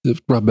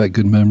it brought back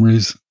good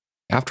memories.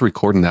 After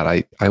recording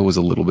that, I was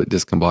a little bit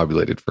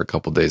discombobulated for a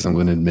couple of days, I'm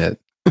going to admit.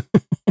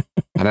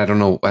 And I don't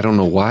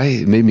know why.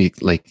 It made me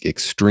like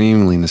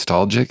extremely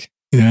nostalgic.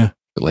 Yeah.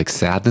 But like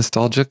sad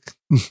nostalgic.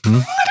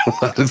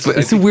 Mm-hmm.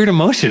 It's a weird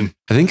emotion.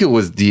 I think it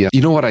was you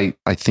know what I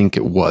think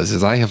it was,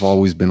 is I have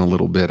always been a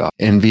little bit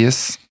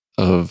envious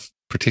of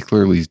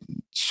particularly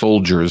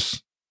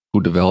soldiers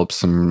who develop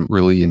some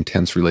really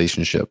intense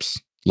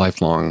relationships,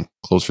 lifelong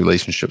close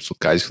relationships with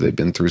guys who they've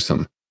been through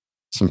some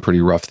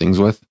pretty rough things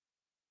with.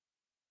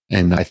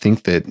 And I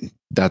think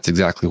that's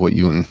exactly what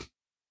you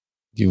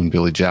and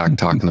Billy Jack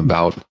talking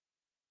about.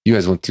 You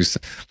guys went through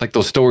like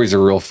those stories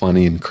are real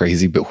funny and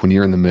crazy, but when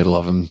you're in the middle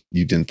of them,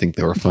 you didn't think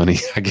they were funny.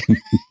 I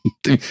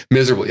get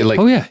miserable. Like,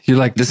 oh yeah, you're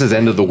like, this is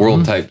end of the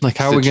world type. Like,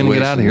 how are we going to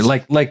get out of here?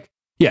 Like,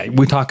 yeah,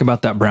 we talk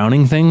about that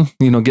Browning thing,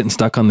 getting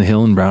stuck on the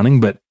hill in Browning.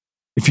 But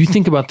if you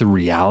think about the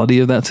reality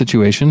of that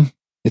situation,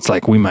 it's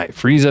like we might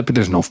freeze up.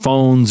 There's no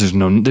phones.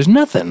 There's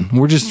nothing.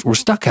 We're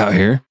stuck out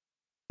here.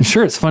 And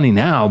sure, it's funny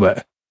now,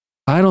 but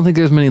I don't think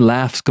there's many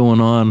laughs going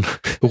on.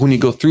 But when you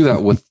go through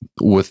that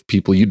with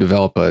people, you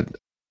develop a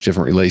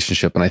different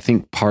relationship. And I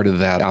think part of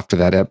that after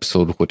that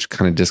episode, which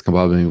kind of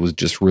discombobulated me, was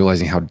just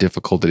realizing how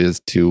difficult it is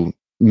to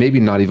maybe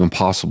not even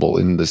possible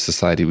in the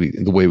society,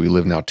 the way we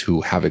live now,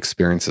 to have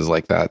experiences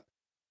like that.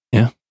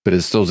 Yeah. But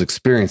it's those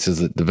experiences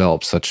that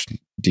develop such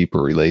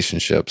deeper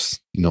relationships,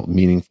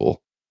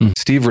 meaningful.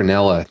 Steve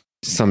Ranella,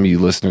 some of you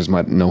listeners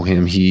might know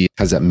him. He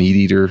has that Meat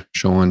Eater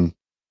show on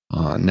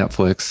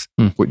Netflix,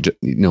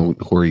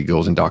 where he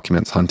goes and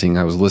documents hunting.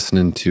 I was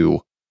listening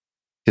to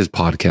his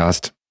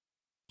podcast,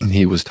 and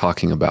he was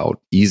talking about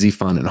easy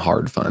fun and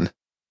hard fun.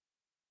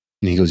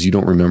 And he goes, you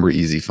don't remember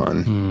easy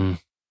fun.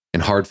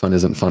 And hard fun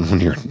isn't fun when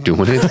you're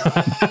doing it.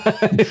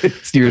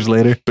 It's years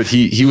later. But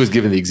he was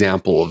giving the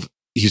example of,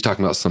 he was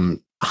talking about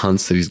some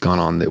hunts that he's gone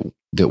on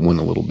that went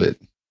a little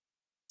bit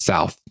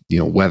south,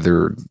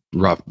 weather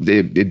rough.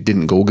 It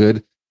didn't go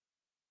good.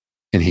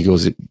 And he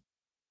goes,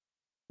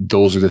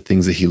 those are the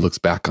things that he looks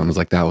back on. It's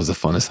like, that was the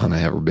funnest hunt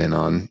I ever been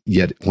on.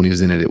 Yet when he was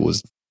in it, it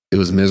was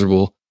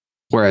miserable.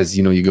 Whereas,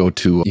 you go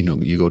to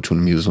an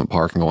amusement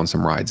park and go on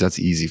some rides. That's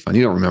easy fun.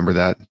 You don't remember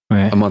that.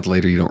 Right. A month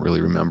later, you don't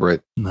really remember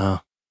it.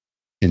 No.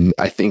 And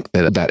I think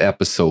that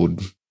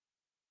episode,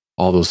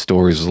 all those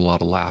stories, was a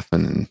lot of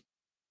laughing and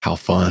how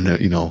fun,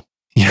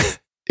 Yeah.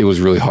 It was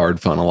really hard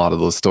fun. A lot of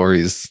those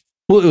stories.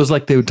 Well, it was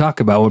like they would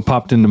talk about, what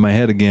popped into my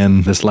head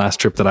again this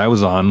last trip that I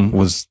was on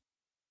was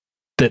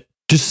that,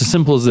 just as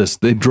simple as this,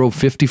 they drove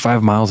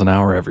 55 miles an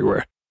hour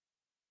everywhere.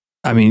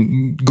 I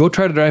mean, go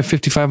try to drive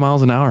 55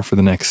 miles an hour for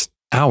the next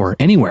hour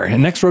anywhere.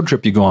 And next road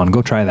trip you go on,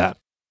 go try that.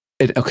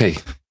 Okay.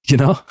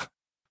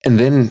 And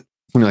then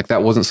when you're like,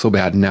 that wasn't so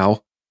bad.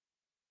 Now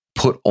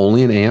put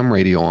only an AM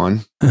radio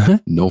on,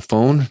 no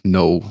phone,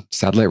 no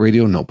satellite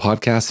radio, no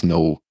podcast,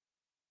 no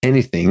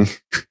anything.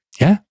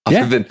 Yeah.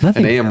 Other than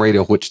nothing. An AM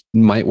radio, which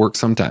might work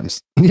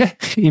sometimes. Yeah.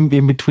 In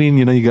between,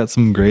 you got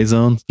some gray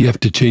zones. You have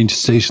to change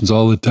stations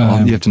all the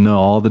time. You have to know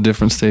all the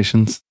different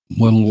stations.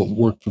 One will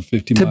work for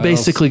 50 miles. To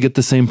basically get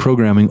the same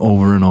programming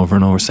over and over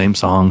and over, same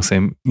song,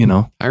 same,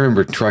 I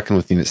remember trucking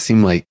with you, and it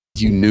seemed like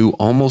you knew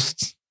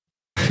almost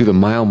to the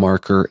mile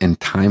marker and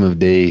time of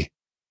day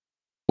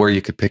where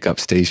you could pick up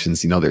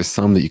stations. There's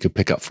some that you could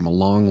pick up from a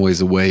long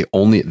ways away,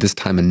 only at this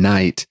time of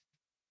night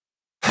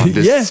on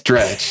this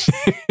stretch.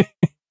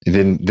 And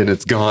then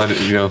it's gone,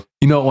 You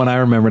know what I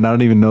remember, and I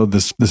don't even know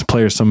this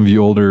player, some of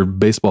you older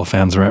baseball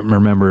fans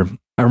remember.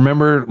 I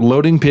remember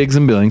loading pigs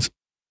in Billings,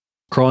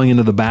 crawling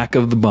into the back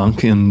of the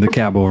bunk in the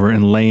cab over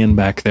and laying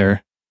back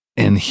there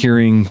and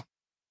hearing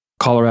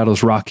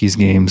Colorado's Rockies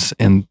games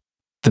and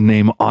the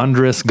name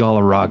Andres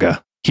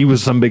Galarraga. He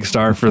was some big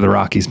star for the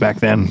Rockies back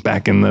then,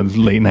 back in the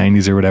late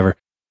 90s or whatever.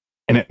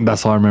 And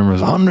that's all I remember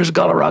was Andres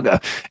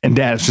Galarraga. And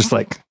Dad's just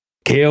like,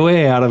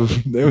 KOA out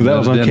of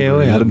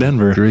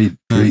Denver.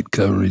 Great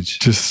coverage.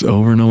 Just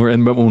over and over.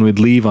 But when we'd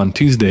leave on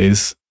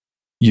Tuesdays,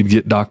 you'd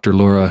get Dr.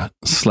 Laura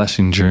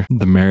Schlesinger,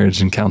 the marriage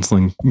and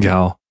counseling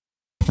gal,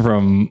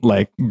 from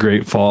like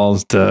Great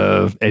Falls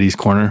to Eddie's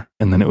Corner.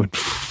 And then it would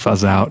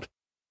fuzz out.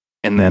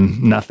 And then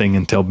nothing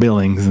until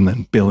Billings. And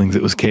then Billings,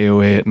 it was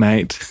KOA at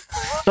night.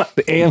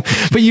 The AM.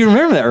 But you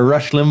remember that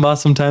Rush Limbaugh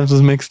sometimes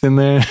was mixed in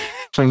there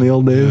from the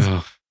old days.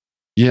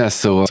 Yeah.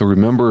 So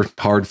remember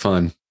hard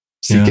fun.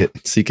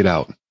 Seek it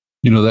out.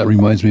 That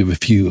reminds me of a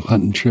few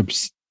hunting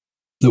trips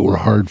that were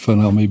hard fun.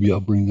 I'll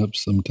bring up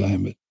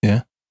sometime.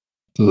 But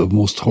the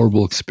most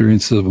horrible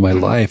experiences of my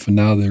life, and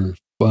now they're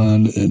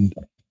fun. And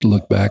to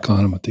look back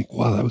on them, I think,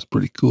 wow, that was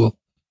pretty cool.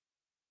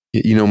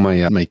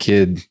 My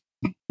kid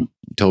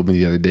told me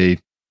the other day.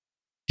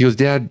 He goes,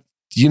 Dad,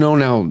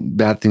 now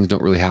bad things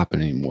don't really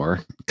happen anymore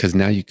because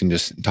now you can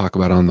just talk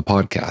about it on the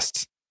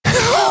podcasts.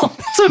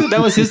 So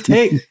that was his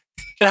take.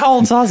 And how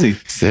old's Ozzy?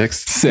 6.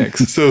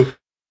 So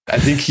I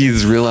think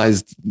he's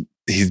realized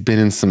he's been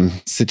in some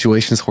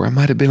situations where I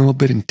might have been a little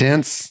bit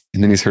intense.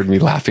 And then he's heard me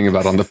laughing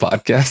about on the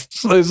podcast.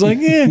 So he's like,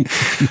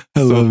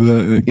 I love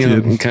that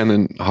kid. Kind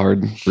of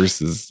hard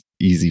versus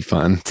easy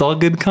fun. It's all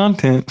good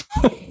content.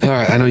 All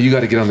right. I know you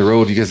got to get on the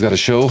road. You guys got a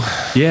show?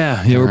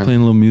 Yeah. We're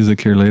playing a little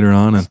music here later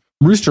on. And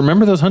Rooster,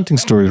 remember those hunting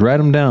stories? Write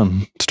them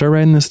down. Start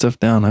writing this stuff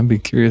down. I'd be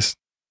curious.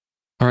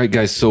 All right,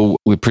 guys. So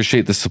we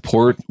appreciate the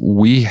support.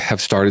 We have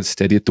started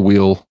Steady at the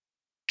Wheel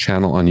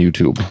channel on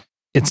YouTube.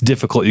 It's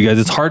difficult, you guys.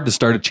 It's hard to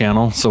start a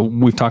channel. So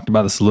we've talked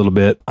about this a little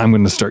bit. I'm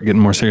going to start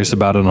getting more serious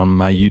about it on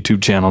my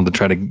YouTube channel to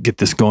try to get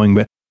this going.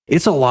 But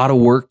it's a lot of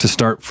work to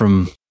start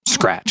from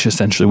scratch,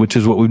 essentially, which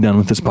is what we've done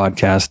with this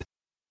podcast.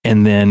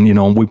 And then,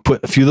 we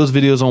put a few of those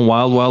videos on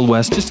Wild Wild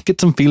West just to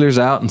get some feelers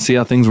out and see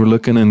how things were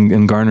looking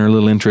and garner a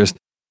little interest.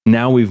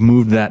 Now we've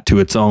moved that to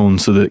its own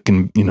so that it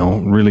can,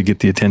 really get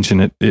the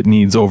attention it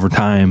needs over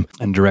time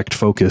and direct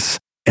focus.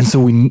 And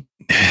so we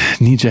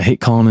need you, I hate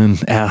calling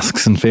in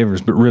asks and favors,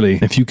 but really,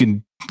 if you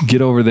can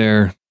get over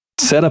there,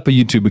 set up a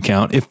YouTube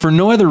account. If for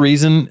no other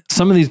reason,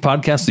 some of these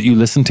podcasts that you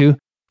listen to,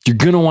 you're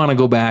going to want to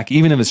go back,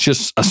 even if it's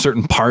just a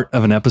certain part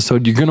of an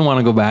episode, you're going to want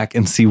to go back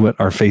and see what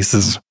our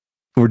faces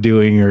were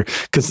doing, or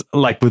because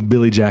like with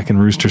Billy, Jack, and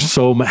Rooster,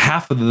 so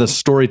half of the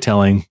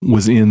storytelling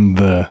was in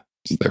their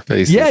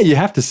faces. Yeah, you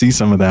have to see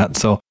some of that.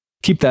 So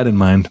keep that in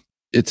mind.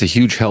 It's a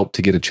huge help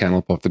to get a channel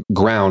up off the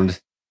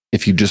ground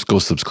if you just go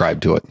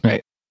subscribe to it.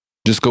 Right.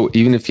 just go,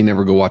 even if you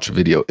never go watch a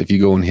video, if you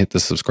go and hit the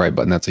subscribe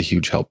button, that's a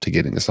huge help to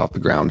getting us off the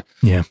ground.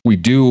 Yeah.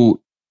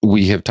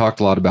 We have talked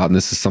a lot about, and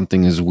this is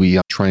something as we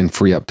try and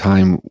free up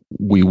time,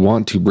 we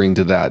want to bring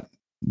to that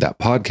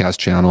podcast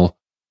channel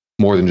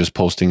more than just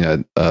posting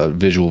a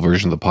visual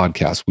version of the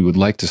podcast. We would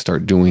like to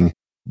start doing,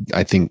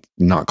 I think,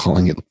 not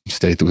calling it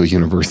Stay at the Wheel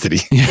University,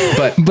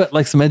 but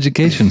like some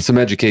education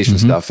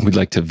stuff. We'd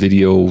like to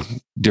video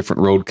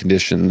different road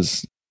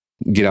conditions,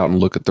 get out and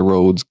look at the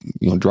roads,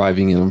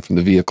 driving in them from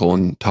the vehicle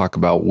and talk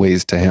about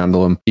ways to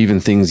handle them. Even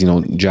things,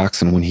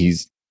 Jaxon,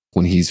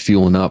 when he's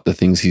fueling up, the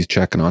things he's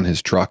checking on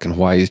his truck and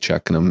why he's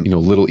checking them,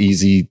 little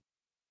easy,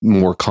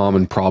 more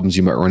common problems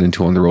you might run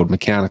into on the road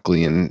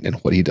mechanically and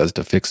what he does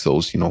to fix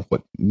those.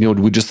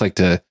 We'd just like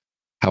to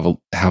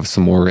have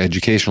some more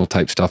educational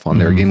type stuff on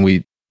there.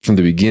 Again, from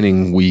the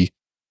beginning,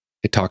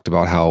 it talked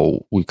about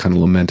how we kind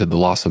of lamented the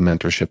loss of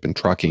mentorship in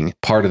trucking.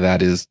 Part of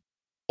that is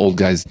old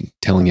guys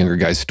telling younger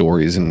guys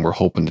stories, and we're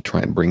hoping to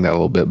try and bring that a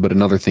little bit. But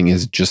another thing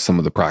is just some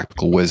of the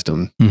practical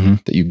wisdom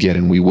that you get,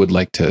 and we would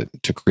like to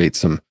create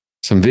some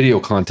video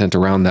content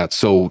around that.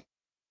 So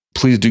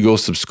please do go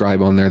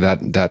subscribe on there.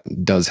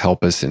 That does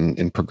help us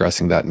in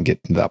progressing that and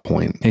get to that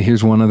point. Hey,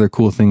 here's one other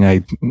cool thing.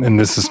 And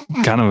this is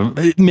kind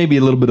of maybe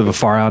a little bit of a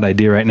far out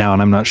idea right now,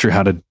 and I'm not sure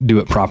how to do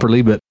it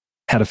properly, but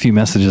had a few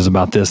messages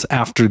about this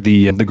after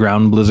the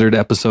ground blizzard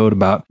episode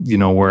about,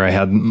 where I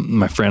had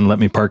my friend let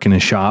me park in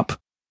his shop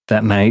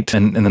that night.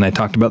 And then I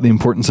talked about the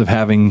importance of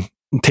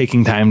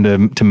taking time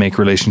to make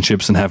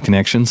relationships and have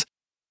connections.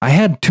 I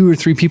had 2 or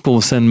 3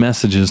 people send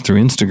messages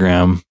through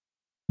Instagram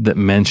that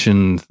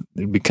mentioned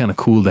it'd be kind of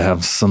cool to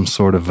have some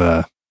sort of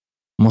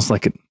almost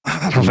like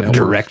a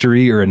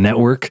directory or a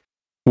network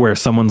where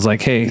someone's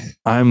like, hey,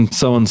 I'm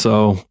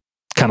so-and-so,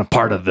 kind of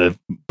part of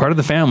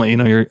the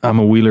family. I'm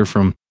a wheeler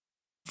from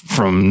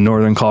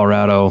Northern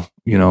Colorado,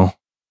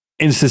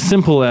 It's as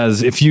simple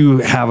as if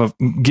you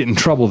get in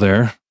trouble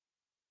there,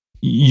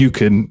 you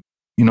could,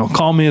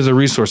 call me as a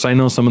resource. I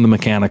know some of the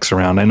mechanics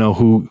around. I know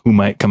who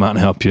might come out and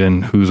help you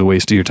and who's a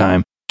waste of your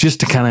time. Just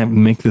to kind of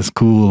make this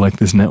cool, like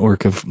this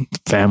network of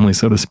family,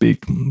 so to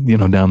speak,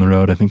 down the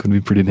road, I think would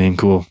be pretty dang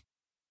cool.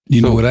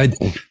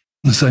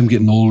 As I'm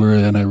getting older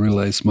and I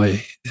realize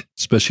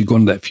especially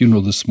going to that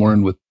funeral this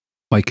morning with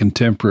my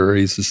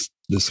contemporaries,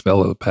 this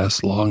fellow that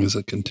passed along as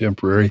a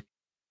contemporary,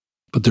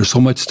 but there's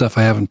so much stuff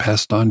I haven't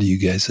passed on to you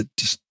guys that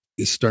just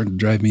is starting to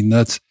drive me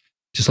nuts.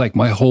 Just like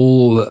my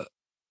whole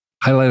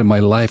highlight of my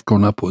life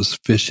growing up was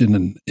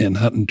fishing and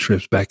hunting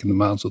trips back in the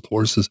mountains with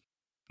horses.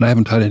 And I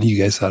haven't taught any of you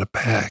guys how to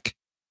pack.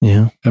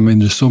 Yeah. I mean,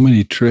 there's so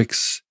many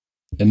tricks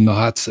and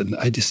knots, and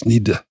I just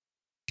need to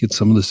get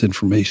some of this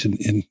information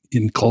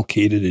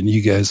inculcated in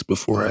you guys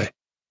before I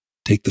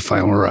take the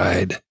final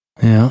ride.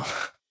 Yeah.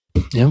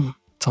 Yep.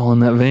 It's all in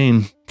that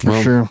vein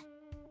for sure.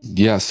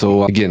 Yeah.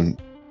 So again,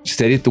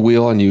 Steady at the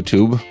Wheel on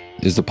YouTube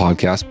is the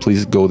podcast.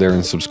 Please go there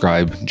and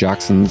subscribe.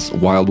 Jaxon's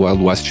Wild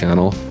Wild West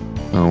channel.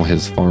 Oh,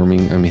 his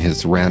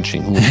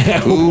ranching.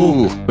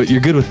 Ooh. But you're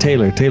good with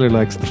Taylor. Taylor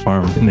likes the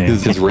farm name.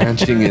 His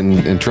ranching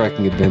and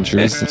trekking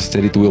adventures.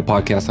 Steady at the Wheel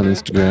podcast on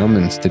Instagram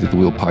and Steady at the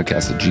Wheel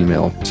podcast at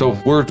Gmail. So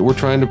we're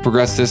trying to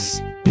progress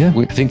this. Yeah.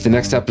 I think the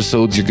next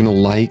episodes you're going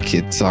to like.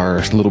 It's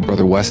our little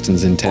brother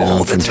Weston's in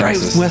town. Oh, that's right.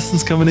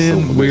 Weston's coming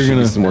in. So we're going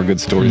to some more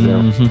good stories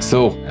there.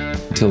 So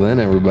until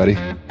then, everybody.